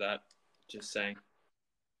luck with that. Just saying.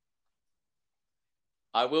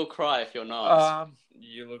 I will cry if you're not.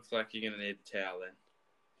 You look like you're gonna need a towel then,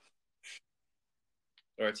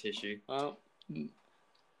 or a tissue. Well,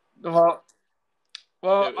 Well,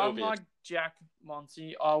 It'll I'm be- like Jack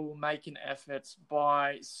Monty, I will make an effort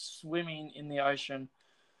by swimming in the ocean.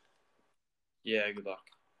 Yeah, good luck.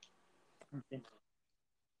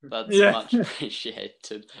 That's Yeah. much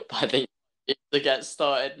appreciated. But I think we need to get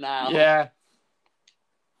started now. Yeah.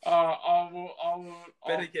 I will.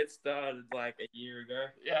 Better get started like a year ago.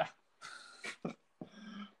 Yeah.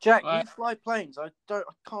 Jack, Right. you fly planes. I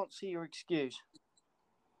can't see your excuse.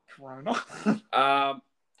 Corona.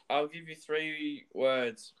 I'll give you 3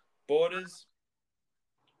 words: borders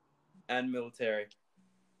and military.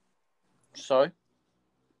 So,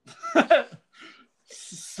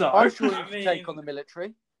 So I'm sure you I can mean- take on the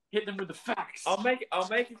military. hit them with the facts. I'll make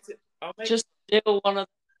it to Just steal one of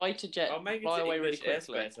the fighter jets. I'll make it fly to away really English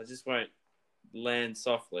quickly. airspace. I just won't land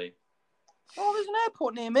softly. Oh, there's an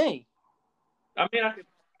airport near me. I mean, I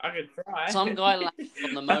could try. Some guy landed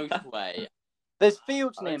on the motorway. There's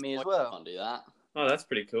fields I near don't me know as why you well. Can't do that. Oh, that's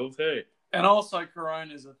pretty cool too. And also,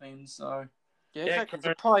 Corona's a thing. So Yeah, Yeah, exactly. It's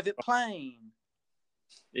a private plane.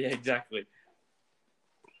 Yeah, exactly.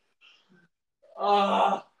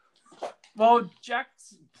 well,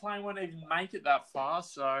 Jack's plane won't even make it that far.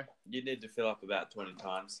 So You need to fill up about 20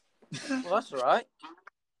 times. Well, that's all right.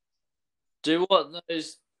 Do what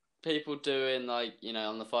those people do in, like, you know,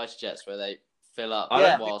 on the fighter jets where they fill up I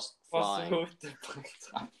don't whilst flying. Possible with the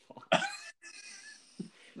plane.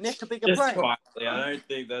 Nick, a bigger Just plane. quietly, I don't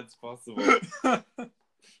think that's possible.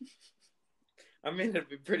 I mean, it'd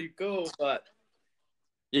be pretty cool, but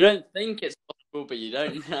You don't think it's possible, but you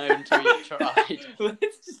don't know until you've tried.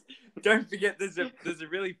 let's just don't forget there's a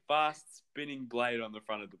really fast spinning blade on the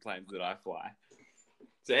front of the planes that I fly.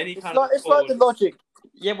 So any It's kind like, of it's like the forward- logic.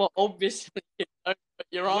 Yeah, well, obviously you don't put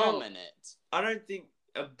your arm in it. I don't think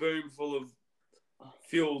a boom full of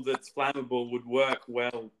fuel that's flammable would work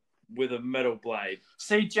well with a metal blade.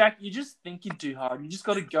 see, Jack, you're just thinking too hard. You just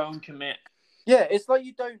got to go and commit. Yeah, it's like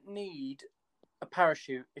you don't need a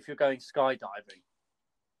parachute if you're going skydiving.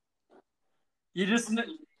 You just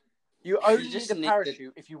You only just need a need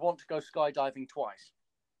parachute if you want to go skydiving twice.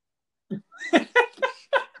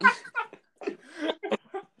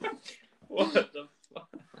 What the fuck?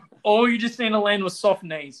 or you just need to land with soft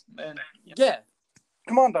knees. And Yeah.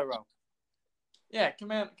 Commando roll. yeah,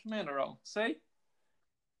 commander roll. See.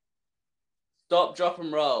 Stop, drop,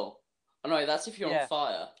 and roll. Oh no, that's if you're Yeah. on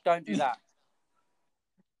fire. Don't do that.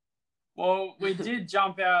 Well, we did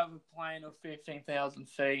jump out of a plane of 15,000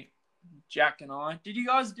 feet, Jack and I. Did you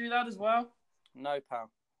guys do that as well? No,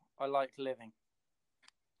 pal. I like living.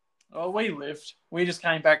 Oh, we lived. We just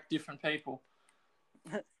came back different people.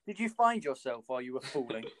 Did you find yourself while you were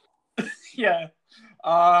falling? Yeah.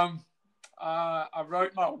 I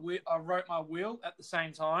wrote my will at the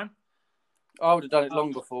same time. I would have done it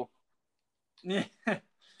long before. Yeah.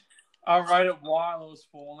 I wrote it while I was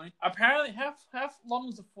falling. Apparently, how long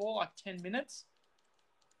was the fall? Like 10 minutes?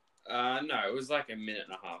 No, it was like a minute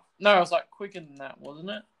and a half. No, it was like quicker than that, wasn't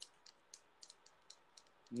it?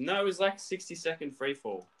 No, it was like 60-second free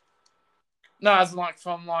fall. No, it's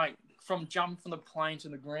from jump from the plane to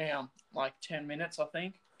the ground, like 10 minutes, I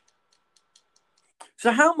think.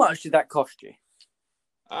 So how much did that cost you?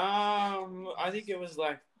 I think it was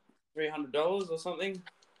like $300 or something.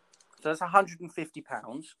 So that's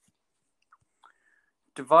 £150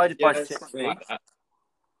 divided by Yeah, 6 something like weeks. that.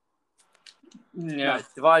 Yeah. No,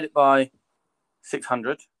 divided by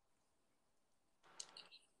 600.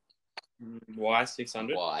 Why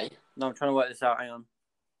 600? Why? No, I'm trying to work this out. Hang on.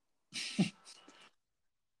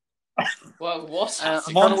 Well, what's I'm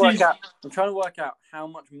happening? trying to work out how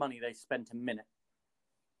much money they spent a minute.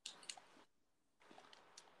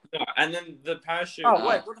 No, and then the parachute. Oh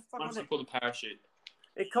wait, what the fuck Once was you it? pull the parachute.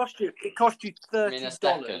 It cost you In a $30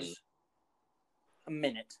 second. a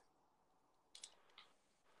minute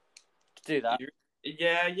to do that.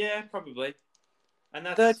 Yeah, probably. And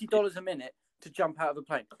that's $30 a minute to jump out of a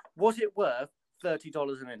plane. Was it worth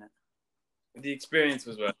 $30 a minute? The experience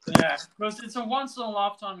was worth it. Yeah, because it's a once in a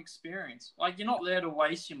lifetime experience. Like, you're not there to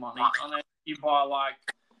waste your money unless you buy, like,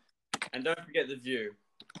 And don't forget the view.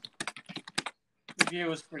 the view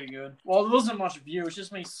was pretty good. Well, there wasn't much view. It's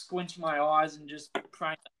just me squinting my eyes and just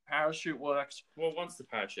praying that the parachute works. Well, once the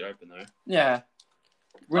parachute opened though. Yeah.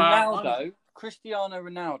 Ronaldo, Cristiano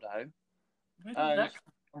Ronaldo, Where did that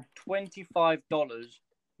come $25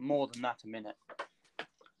 more than that a minute.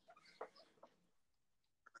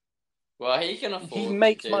 Well, he can afford He to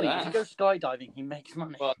makes do money. that. If you go skydiving, he makes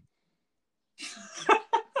money. Well-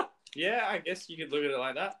 Yeah, I guess you could look at it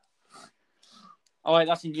like that. Oh wait,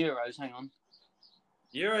 that's in euros. Hang on.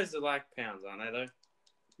 Euros are like pounds, aren't they though?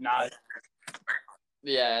 No.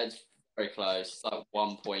 Yeah, it's very close. It's like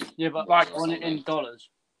 1 point. Yeah, but Like on it in dollars.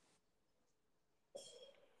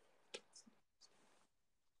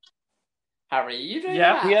 Harry, you do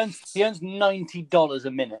Yeah. that. He earns $90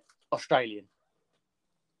 a minute, Australian.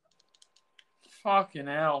 Fucking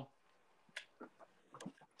hell.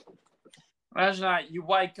 Imagine that. You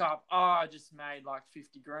wake up, I just made like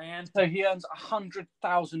 50 grand. So he earns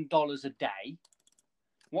 $100,000 a day.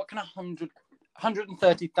 What can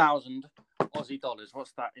 130,000 Aussie dollars?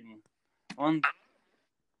 What's that in one?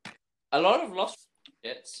 A lot of lost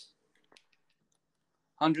bits.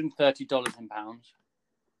 $130 in pounds.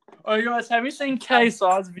 Oh, you guys, have you seen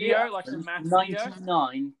KSI's video, like the math video?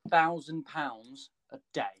 £99,000 a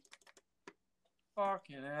day.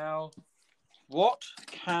 Fucking hell. What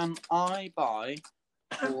can I buy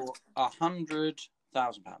for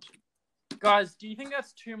 £100,000? Guys, do you think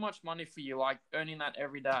that's too much money for you, like earning that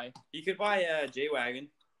every day? You could buy a G-Wagon.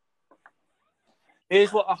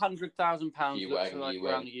 Here's what £100,000 looks G-Wagon, like G-Wagon.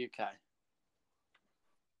 around the UK.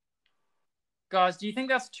 Guys, do you think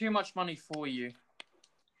that's too much money for you?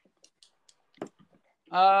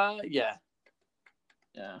 Yeah.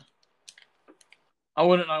 Yeah. I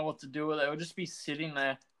wouldn't know what to do with it. It would just be sitting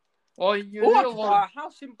there. Well, you Or I do a could buy lot a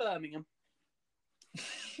house in Birmingham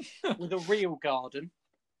with a real garden.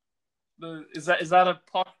 Is that a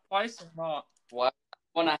posh place or not? Why?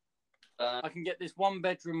 Wanna? I can get this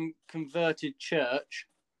one-bedroom converted church,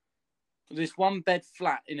 this one-bed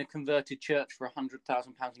flat in a converted church for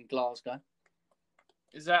 £100,000 in Glasgow.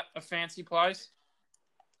 Is that a fancy place?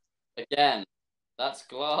 Again, that's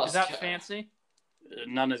Glasgow. Is that fancy?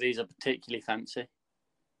 None of these are particularly fancy.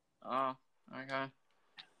 Oh, okay.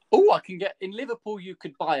 Oh, I can get in Liverpool. You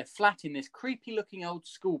could buy a flat in this creepy-looking old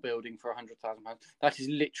school building for £100,000. That is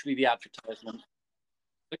literally the advertisement.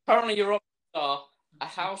 So currently, your options are a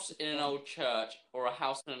house in an old church, or a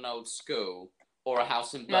house in an old school, or a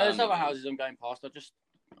house in No, Birmingham. there's other houses I'm going past. I just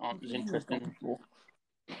aren't as interested.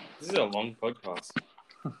 This is a long podcast.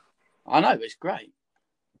 I know, it's great.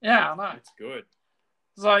 Yeah, I know. It's good.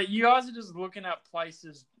 So you guys are just looking at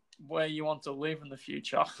places where you want to live in the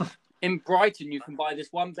future. In Brighton, you can buy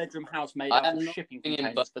this one-bedroom house made I out am of not shipping in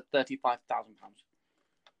containers for £35,000.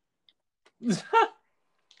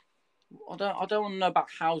 I don't want to know about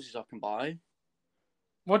houses I can buy.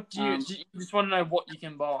 What do you just want to know what you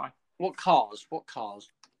can buy? What cars? What cars?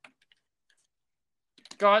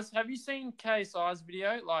 Guys, have you seen KSI's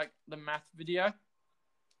video, like the math video?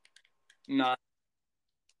 No.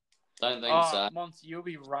 Don't think so. Monty, you'll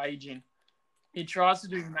be raging. He tries to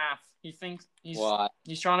do math. He thinks Why?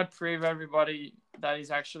 he's trying to prove everybody that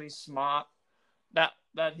he's actually smart. That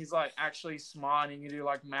he's like actually smart and he can do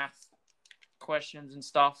like math questions and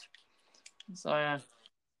stuff. So yeah.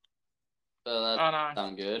 So that I know.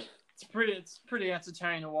 sounds good. It's pretty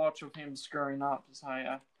entertaining to watch of him screwing up. So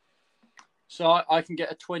yeah. So I can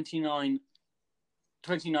get a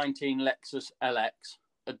 2019 Lexus LX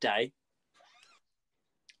a day.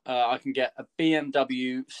 I can get a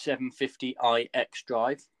BMW 750i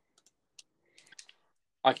X-Drive.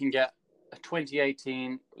 I can get a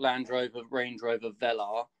 2018 Land Rover Range Rover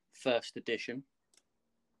Velar First Edition.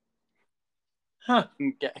 Huh. I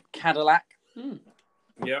can get a Cadillac.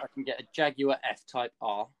 Yeah. I can get a Jaguar F-Type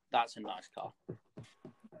R. That's a nice car.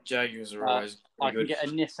 Jaguars are always I can good. get a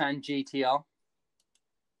Nissan GTR.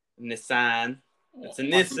 Nissan. It's a I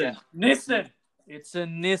can Nissan. get- Nissan. It's a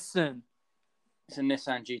Nissan. It's a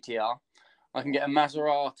Nissan GTR. I can get a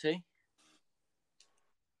Maserati.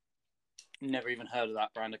 Never even heard of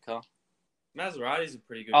that brand of car. Maserati's a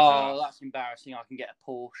pretty good Oh, car. that's embarrassing. I can get a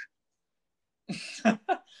Porsche.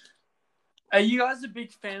 Are you guys a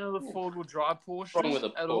big fan of the four-wheel drive Porsche Wrong with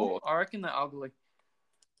a at all? Porsche. I reckon they're ugly.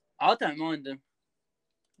 I don't mind them.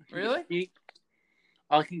 Really?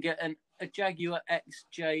 I can get a Jaguar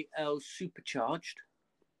XJL Supercharged.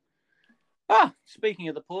 Speaking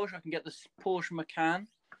of the Porsche, I can get the Porsche Macan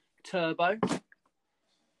Turbo.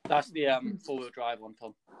 That's the four-wheel drive one,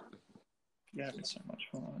 Tom. Yeah, it's so much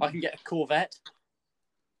fun. I can get a Corvette.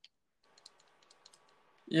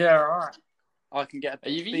 Yeah, right. I can get a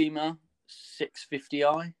Are you- Beamer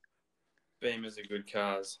 650i. Beamers are good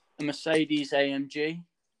cars. A Mercedes AMG.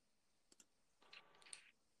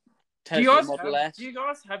 Do you Tesla guys Model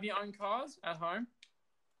S. have your own cars at home?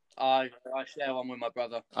 I share one with my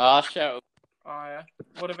brother. I'll show. Oh yeah.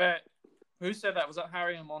 What about who said that? Was that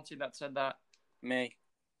Harry and Monty that said that? Me.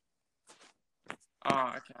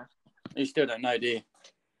 Oh, okay. You still don't know, do you?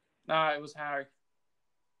 No, it was Harry.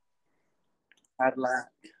 Cadillac.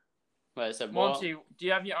 Wait, so what? Monty, do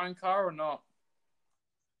you have your own car or not?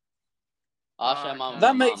 I'll share mine. okay. with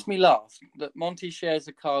That my makes mum. me laugh that Monty shares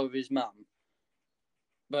a car with his mum,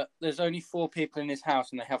 but there's only 4 people in his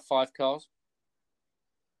house and they have 5 cars.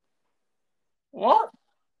 What?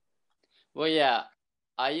 Well, yeah,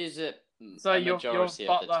 I use it So a your majority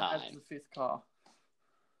of the butler has time. the fifth car.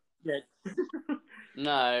 Yeah.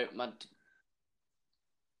 No,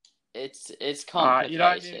 it's You don't need to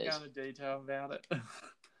complicated. go into detail about it.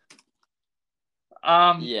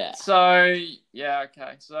 Yeah. So yeah,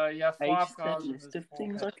 okay. So you have 5 cars. and list there's of 4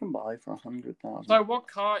 things cars. I can buy for 100,000. So what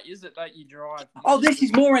car is it that you drive? Oh, this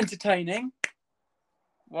is more entertaining.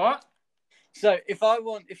 What? So if for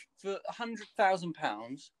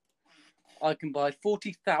 £100,000, I can buy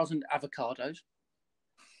 40,000 avocados.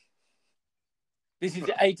 This is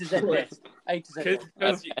A to Z list. A to Z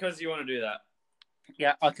list. Because you want to do that.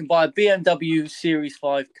 Yeah, I can buy a BMW Series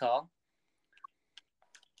 5 car.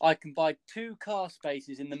 I can buy 2 car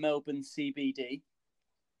spaces in the Melbourne CBD.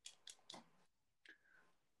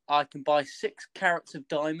 I can buy 6 carats of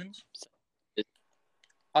diamonds.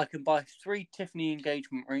 I can buy 3 Tiffany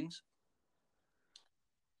engagement rings.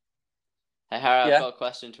 Hey Harry, Yeah. I've got a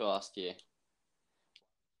question to ask you.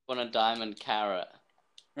 Want a diamond carrot?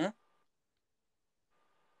 Huh?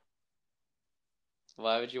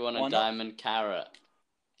 Why would you want Why a not? diamond carrot?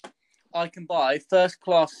 I can buy first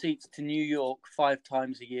class seats to New York 5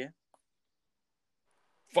 times a year.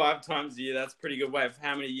 5 times a year, that's a pretty good way. For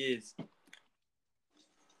how many years?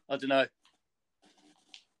 I don't know.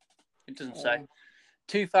 It doesn't say.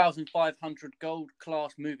 2,500 gold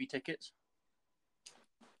class movie tickets.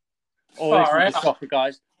 Or this is the shocker,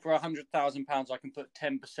 guys. For £100,000, I can put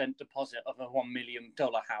 10% deposit of a $1 million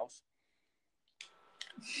house.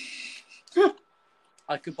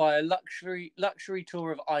 I could buy a luxury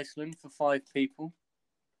tour of Iceland for 5 people.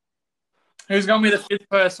 Who's gonna be the 5th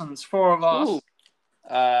person? It's 4 of us. Ooh.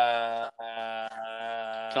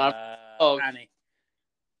 Annie.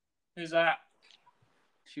 Who's that?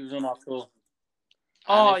 She was on our tour.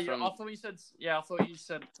 Oh, Annie yeah. from- I thought you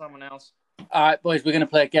said someone else. All right, boys, we're going to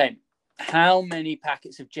play a game. How many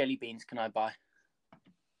packets of jelly beans can I buy?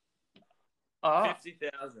 Oh,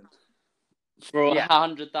 50,000. For Yeah.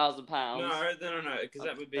 £100,000? No, because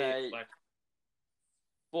that would be Okay. like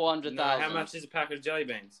 400,000. No, how much is a pack of jelly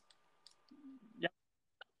beans?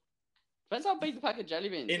 Depends how big the pack of jelly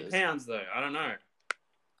beans In is. pounds, though. I don't know.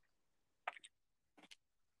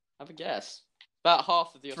 Have a guess. About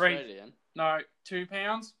half of the 3. Australian. no,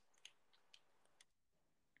 £2.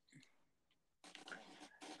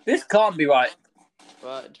 This can't be right.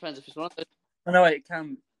 But it depends if it's one of those. Oh, no, wait, it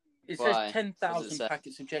can. It Why? says What does 10,000 it say?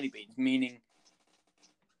 packets of jelly beans, meaning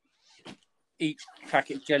each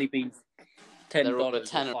packet of jelly beans $10 They're all or at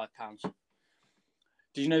 10. £5.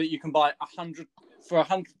 Did you know that you can buy for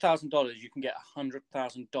 $100,000? You can get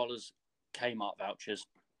 $100,000 Kmart vouchers.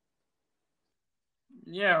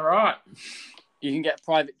 Yeah, right. You can get a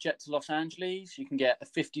private jet to Los Angeles. You can get a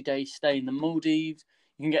 50-day stay in the Maldives.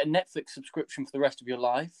 You can get a Netflix subscription for the rest of your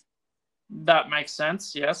life. That makes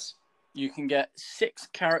sense. Yes. You can get 6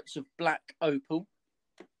 carats of black opal.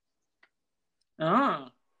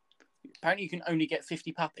 Ah, Apparently, you can only get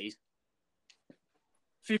 50 puppies.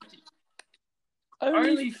 50. Only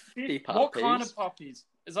Only 50. What kind puppies? of puppies?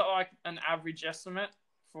 Is that like an average estimate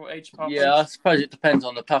for each puppy? Yeah, I suppose it depends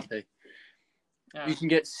on the puppy. Yeah. You can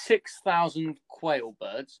get 6,000 quail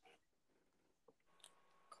birds.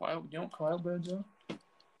 Quail. You know what quail birds are?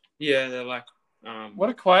 Yeah, they're like. What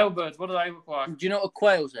are quail birds? What do they look like? Do you know what a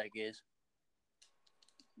quail's egg is?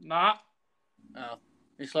 Nah. Oh,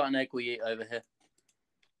 it's like an egg we eat over here.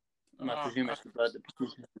 And I Oh, presume it's the bird that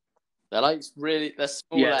produces. They're like they're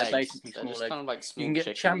small Yeah, they're eggs. basically They're small just eggs. kind of like small You can get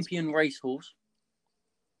chickens. champion racehorse.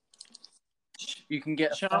 You can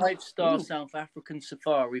get a Champ- 5-star Ooh. South African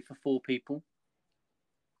safari for 4 people.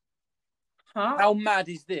 Huh? How mad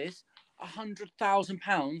is this?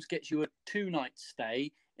 £100,000 gets you a 2-night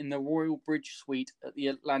stay in the Royal Bridge Suite at the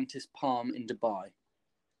Atlantis Palm in Dubai.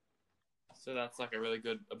 So that's like a really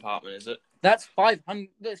good apartment, is it? That's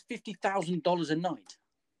 $50,000 a night.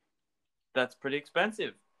 That's pretty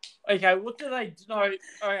expensive. Okay, what do they know?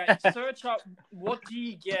 Okay, search up. What do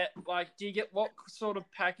you get? Like, do you get what sort of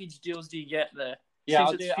package deals do you get there? Yeah,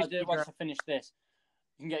 Since it's I'll do it once I finish this.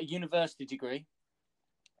 You can get a university degree.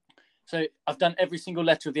 So I've done every single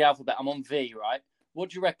letter of the alphabet. I'm on V, right? What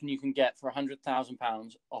do you reckon you can get for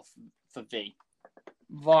 £100,000 off for V?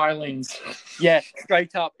 Violins. Yeah,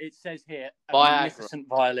 straight up. It says here, a Viagra. magnificent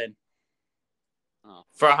violin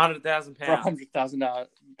For £100,000. for £100,000.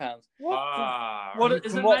 Ah, What You is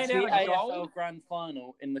can it watch made the out of AFL gold? Grand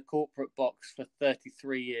Final in the corporate box for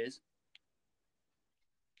 33 years.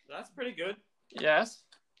 that's pretty good. Yes.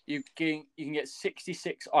 You can get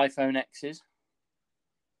 66 iPhone X's.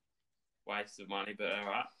 Waste of money, but all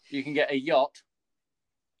right. You can get a yacht,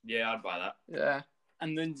 Yeah, I'd buy that. Yeah.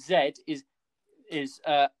 and then Z is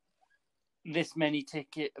this many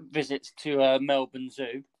ticket visits to Melbourne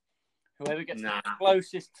Zoo, Whoever gets Nah.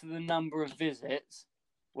 closest to the number of visits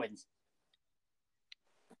wins.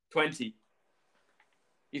 20.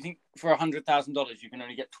 You think for $100,000 you can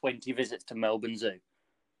only get 20 visits to Melbourne Zoo?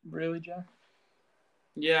 Really, Jack?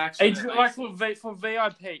 Yeah, actually. It's that like makes for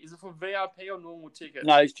VIP. Is it for VIP or normal tickets?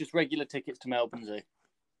 No, it's just regular tickets to Melbourne Zoo.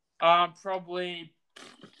 Probably,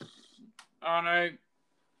 I don't know,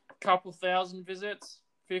 a couple thousand visits,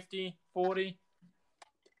 50, 40.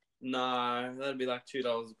 No, that'd be like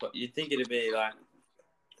 $2. But you'd think it'd be like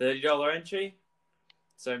 $30 entry.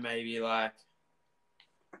 So maybe like,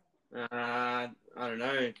 I don't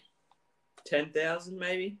know, 10,000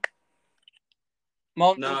 maybe.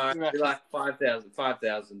 Mont, No, what do you it'd be reckon? like $5,000.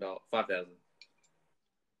 5,000.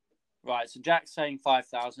 Right, so Jack's saying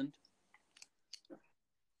 5,000.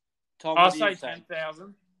 Tom, I'll what do say you say?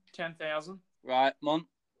 10,000. 10,000. Right, Mont.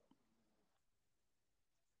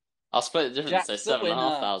 I'll split the difference, Jack's say the winner.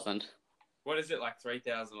 7,500. What is it, like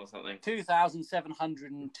 3,000 or something?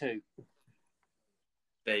 2,702.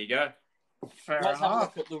 There you go. Fair Let's have a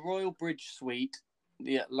enough. look at the Royal Bridge Suite,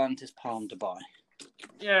 the Atlantis Palm, Dubai.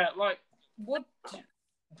 Yeah, like, what?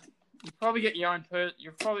 You probably get your own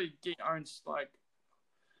you probably get your own, like,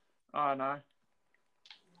 I don't know,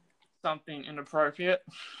 something inappropriate.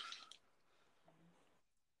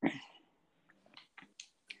 I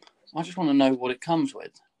just want to know what it comes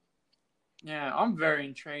with. Yeah, I'm very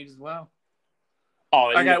intrigued as well. Oh,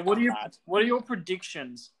 it Okay, looks bad. what are your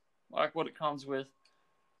predictions? Like, what it comes with?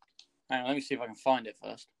 Hang on, let me see if I can find it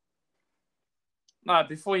first. No,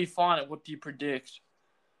 before you find it, what do you predict?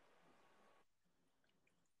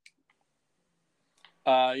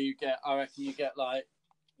 I reckon you get like,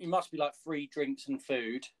 it must be like free drinks and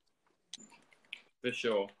food. For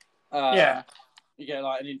sure. Yeah. You get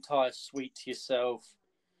like an entire suite to yourself.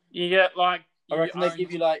 You get, like, I reckon your they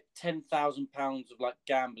give you like £10,000 of like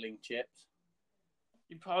gambling chips.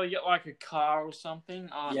 you probably get, like, a car or something.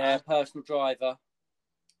 I don't Yeah, know. personal driver.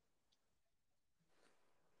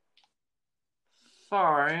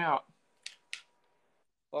 Far out.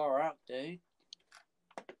 Far out, dude.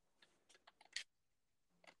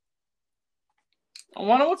 I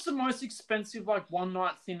wonder what's the most expensive, like, one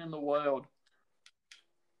night thing in the world.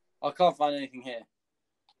 I can't find anything here.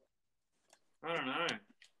 I don't know.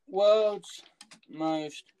 World's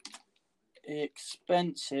most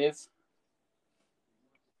expensive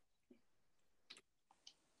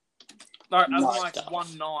Like, as in, Nice like, stuff.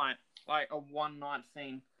 one night. Like, a one night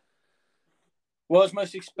thing. World's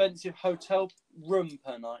most expensive hotel room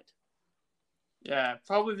per night. Yeah,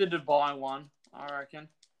 probably the Dubai one, I reckon.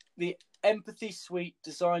 The Empathy Suite,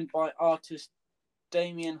 designed by artist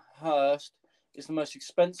Damien Hirst, is the most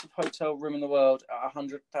expensive hotel room in the world at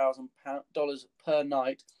 $100,000 per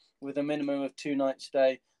night, with a minimum of 2 nights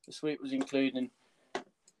stay. The suite was included in...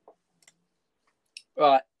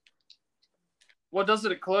 Right, What does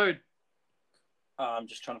it include? I'm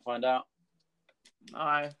just trying to find out.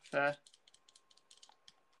 No, fair.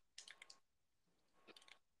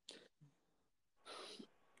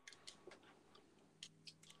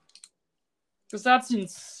 Because that's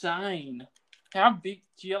insane. How big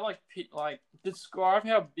do you like? Describe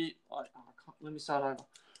how big. Like, let me start over.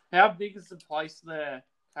 How big is the place there,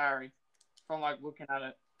 Harry? From like looking at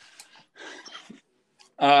it.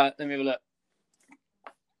 Let me have a look.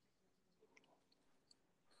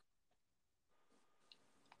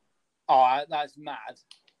 Oh, that's mad.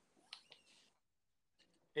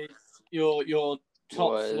 It's your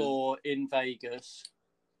top What? floor in Vegas.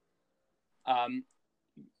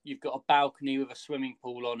 You've got a balcony with a swimming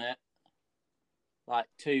pool on it. Like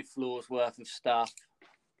 2 floors worth of stuff.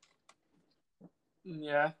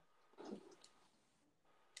 Yeah.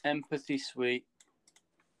 Empathy Suite.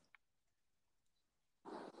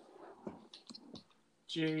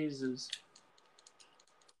 Jesus.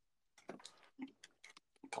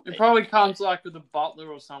 It probably comes like with a butler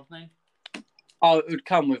or something. Oh, it would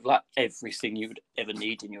come with like everything you would ever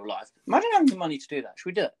need in your life. Imagine having the money to do that. Should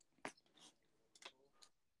we do it?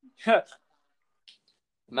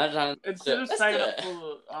 Imagine. Instead of Let's staying do up it.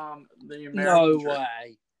 for the American No trip.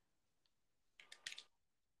 way.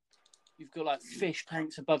 You've got like fish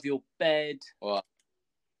tanks above your bed. What?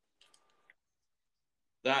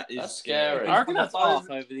 That is That's scary. I reckon You've got that's a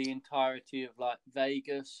bath over the entirety of like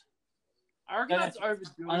Vegas. I reckon No, that's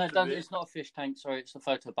overdoing I know it a bit. it's not a fish tank. Sorry, it's a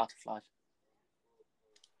photo of butterflies.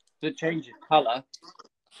 That changes colour.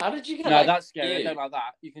 How did you get No, that? that's scary. I view? don't like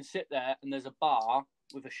that. You can sit there and there's a bar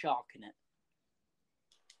with a shark in it.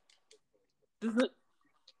 Does it?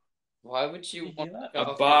 Why would you You want hear that? to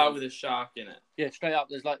go a bar with a shark in it. Yeah, straight up.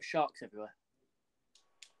 There's like sharks everywhere.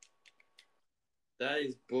 That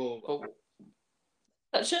is bull.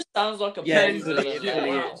 That just sounds like a Yeah, place it to really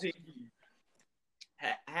live is. out.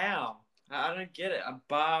 How? I don't get it. A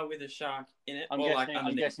bar with a shark in it, I'm or like guessing. I'm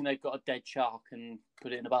underneath? guessing they've got a dead shark and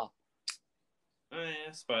put it in a bar. Oh, yeah,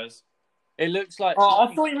 I suppose. It looks like. Oh,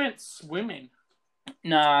 I thought you meant swimming.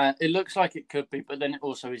 Nah, it looks like it could be, but then it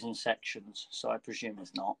also is in sections, so I presume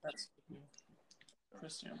it's not. That's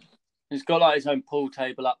Christian. It's got like its own pool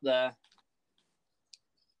table up there.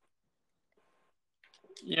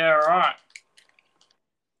 Yeah, right.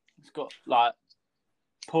 It's got like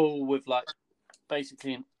pool with like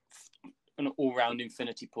basically an all-round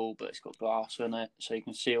infinity pool, but it's got glass in it, so you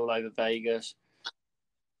can see all over Vegas.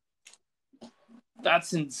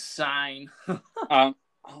 That's insane. I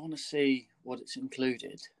want to see what it's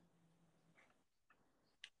included.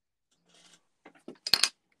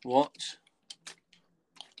 What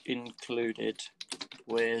included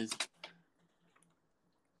with?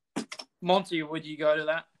 Monty, would you go to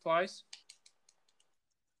that place?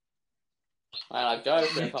 Man, I'd go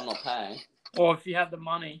for it if I'm not paying. Or if you had the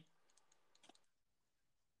money?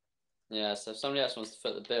 Yeah, so if somebody else wants to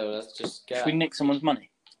foot the bill, let's just go. Should we nick someone's money?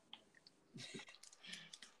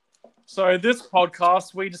 So this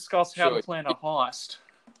podcast, we discuss how Sure. to plan a heist.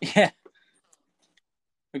 Yeah.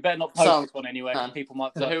 We better not post Some- this one anywhere because people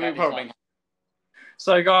might So work who we out it's probably like-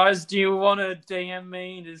 So guys, do you want to DM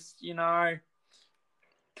me? Just,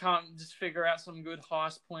 can't just figure out some good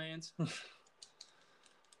heist plans?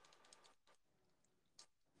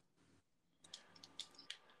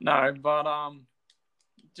 No, but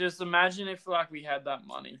just imagine if like we had that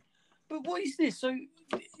money. But what is this? So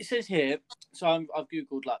it says here. So I've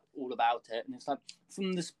googled like all about it, and it's like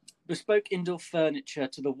from the bespoke indoor furniture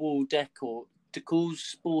to the wall decors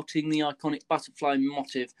sporting the iconic butterfly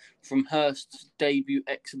motif from Hearst's debut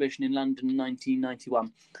exhibition in London in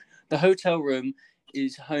 1991. The hotel room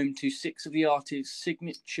is home to 6 of the artist's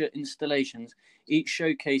signature installations, each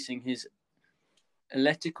showcasing his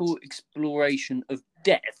elliptical exploration of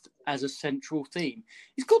death as a central theme.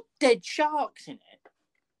 It's got dead sharks in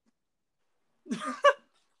it.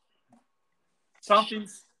 Something.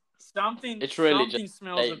 It's really something just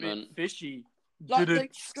smells a statement. bit fishy.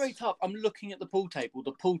 Like straight up, I'm looking at the pool table.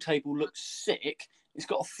 The pool table looks sick. It's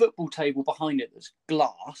got a football table behind it that's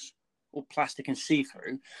glass or plastic and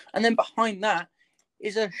see-through. And then behind that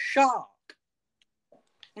is a shark.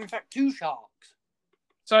 In fact, 2 sharks.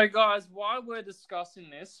 So, guys, while we're discussing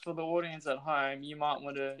this for the audience at home, you might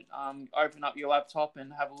want to open up your laptop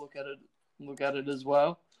and have a look at it as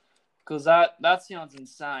well, because that sounds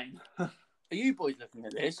insane. Are you boys looking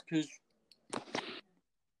at this? Because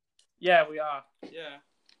Yeah, we are. Yeah.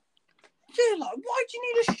 like, why do you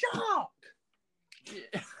need a shark?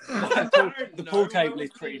 Yeah. The pool table is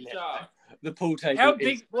pretty lit. The pool table. How is,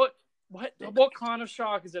 big? What kind of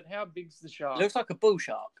shark is it? How big's the shark? Looks like a bull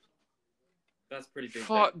shark. That's pretty big.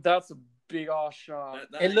 Fuck, that's a big ass shark.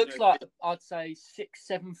 That It ain't looks no like I'd say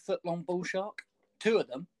 6-7 foot long bull shark. 2 of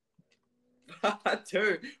them. big-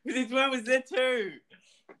 2. Since when was there 2?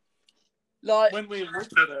 Like, When we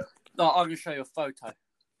looked at it, I'm going to show you a photo.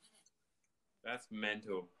 That's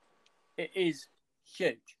mental. It is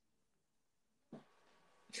huge.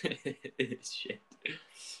 Shit.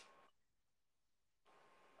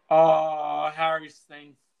 oh, Harry's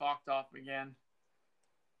thing fucked up again.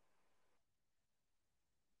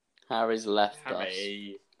 Harry's left us.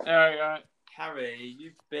 Harry. There we go. Harry,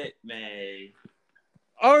 you bit me.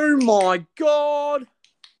 Oh my god!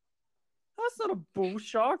 That's not a bull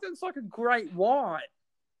shark. That's like a great white.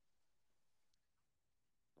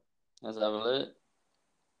 Let's have a look.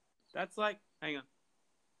 That's like, hang on.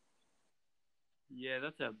 Yeah,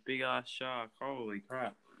 that's a big ass shark. Holy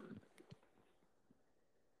crap.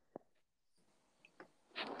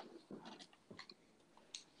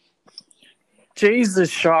 Jesus,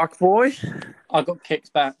 shark boy. I got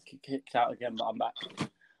kicked out again, but I'm back.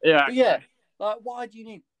 Yeah. But yeah, like, why do you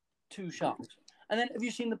need 2 sharks? And then, have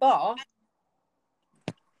you seen the bar?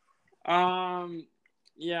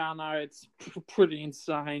 Yeah, I know it's pretty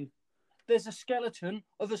insane. There's a skeleton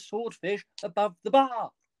of a swordfish above the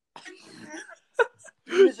bar.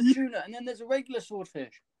 There's a tuna, and then there's a regular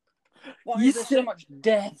swordfish. Why You is there so said- much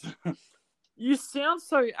death? You sound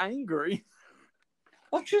so angry.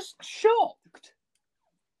 I'm just shocked.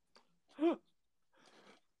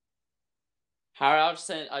 Harry, I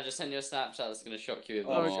just sent you a Snapchat that's going to shock you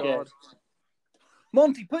even Oh more. god.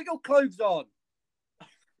 Monty, put your clothes on.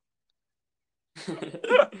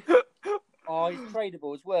 Oh, he's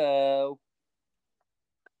tradable as well.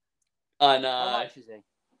 I How know. much is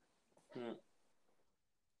he?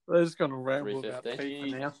 They're just gonna ramble about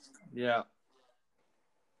 350. FIFA now. Yeah.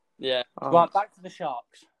 Yeah. Right, back to the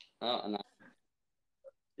sharks. Oh, no.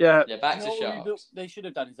 Yeah. Yeah, back You to know what sharks. they should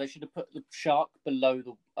have done is they should have put the shark below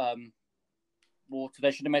the water.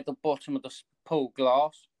 They should have made the bottom of the pool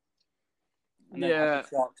glass. And then have the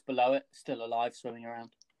sharks below it, still alive, swimming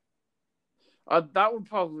around. That would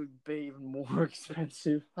probably be even more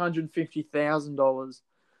expensive. $150,000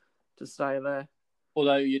 to stay there.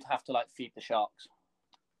 Although you'd have to feed the sharks.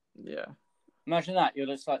 Yeah. Imagine that. You're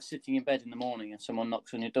just sitting in bed in the morning and someone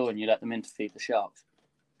knocks on your door and you let them in to feed the sharks.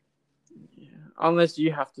 Yeah. Unless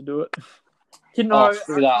you have to do it. You know,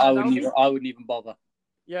 Screw that. I wouldn't even bother.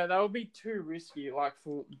 Yeah, that would be too risky,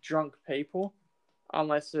 for drunk people,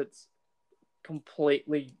 unless it's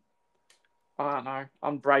completely, I don't know,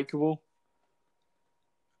 unbreakable.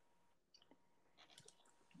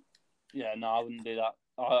 Yeah, no, I wouldn't do that.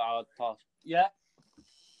 I'd pass. Yeah.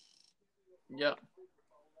 Yeah.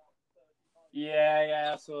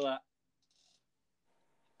 Yeah, I saw that.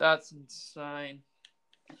 That's insane.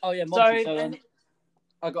 Oh, yeah, Monty,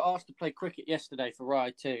 I got asked to play cricket yesterday for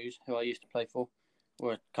Rye 2s, who I used to play for,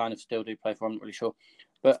 or kind of still do play for, I'm not really sure.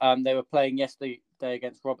 But they were playing yesterday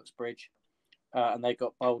against Robertsbridge, and they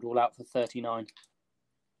got bowled all out for 39.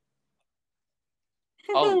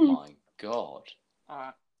 Oh my god!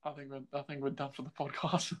 I think we're done for the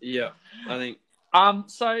podcast. Yeah, I think.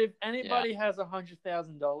 So if anybody has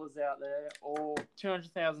 $100,000 out there or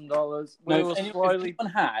 $200,000, if anyone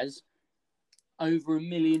has over $1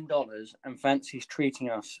 million and fancies treating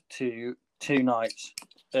us to 2 nights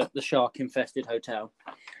at the shark-infested hotel,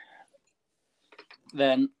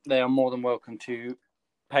 then they are more than welcome to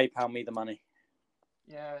PayPal me the money.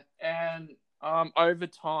 Yeah, and over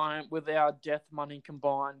time, with our death money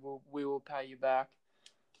combined, we will pay you back.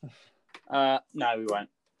 No, we won't.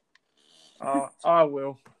 I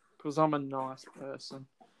will, because I'm a nice person.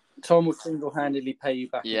 Tom will single-handedly pay you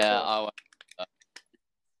back. Yeah, I will.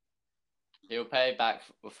 He'll pay back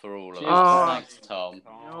for all of us. Oh. Thanks, Tom.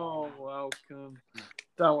 You're welcome.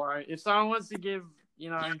 Don't worry. If someone wants to give,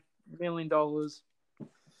 $1 million,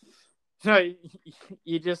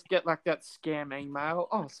 you just get that scam email.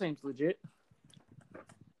 Oh, seems legit.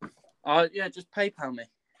 Yeah, just PayPal me.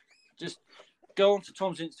 Just go onto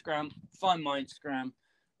Tom's Instagram, find my Instagram,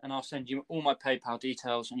 and I'll send you all my PayPal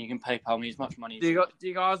details, and you can PayPal me as much money as you want. Do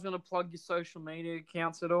you guys want to plug your social media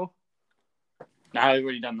accounts at all? No, I've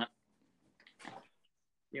already done that.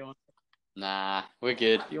 Nah, we're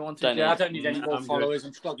good. You want to? I don't need any more I'm followers.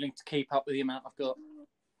 I'm struggling to keep up with the amount I've got.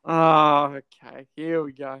 Oh, okay. Here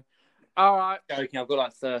we go. All right. Joking, I've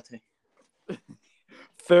got 30.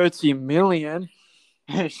 30 million.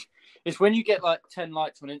 It's when you get 10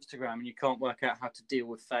 likes on Instagram and you can't work out how to deal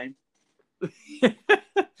with fame.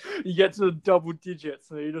 You get to the double digits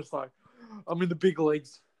and you're just I'm in the big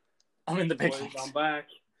leagues. I'm in the big Boys, leagues. I'm back.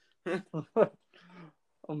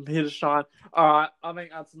 I'm here to shine. All right, I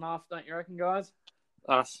think that's enough, don't you reckon, guys?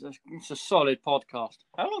 It's a solid podcast.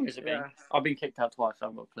 How long has it been? Yeah. I've been kicked out twice. I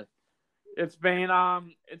haven't got a clue. It's been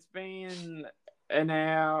an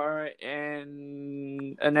hour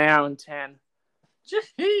and 10.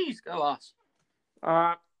 Jeez, go us.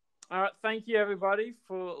 All right. Thank you, everybody,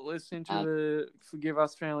 for listening to the Forgive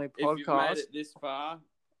Us Family podcast. If you've made it this far,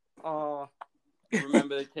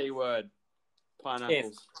 remember the key word: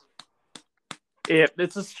 pineapples. If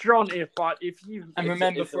it's a strong if, but if you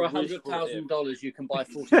remember, for $100,000, you can buy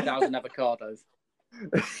 40,000 avocados.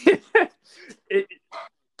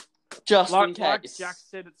 Just in like case. Jack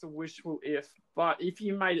said, it's a wishful if. But if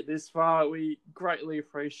you made it this far, we greatly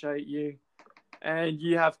appreciate you, and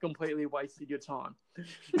you have completely wasted your time.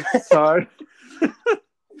 So,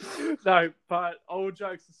 no. But all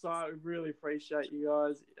jokes aside, we really appreciate you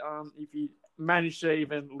guys. If you manage to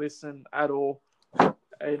even listen at all.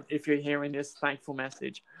 And if you're hearing this thankful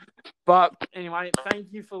message. But anyway,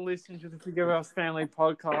 thank you for listening to the Forgive Us Family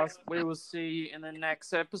podcast. We will see you in the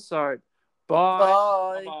next episode. Bye.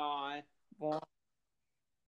 Bye. Bye. Bye.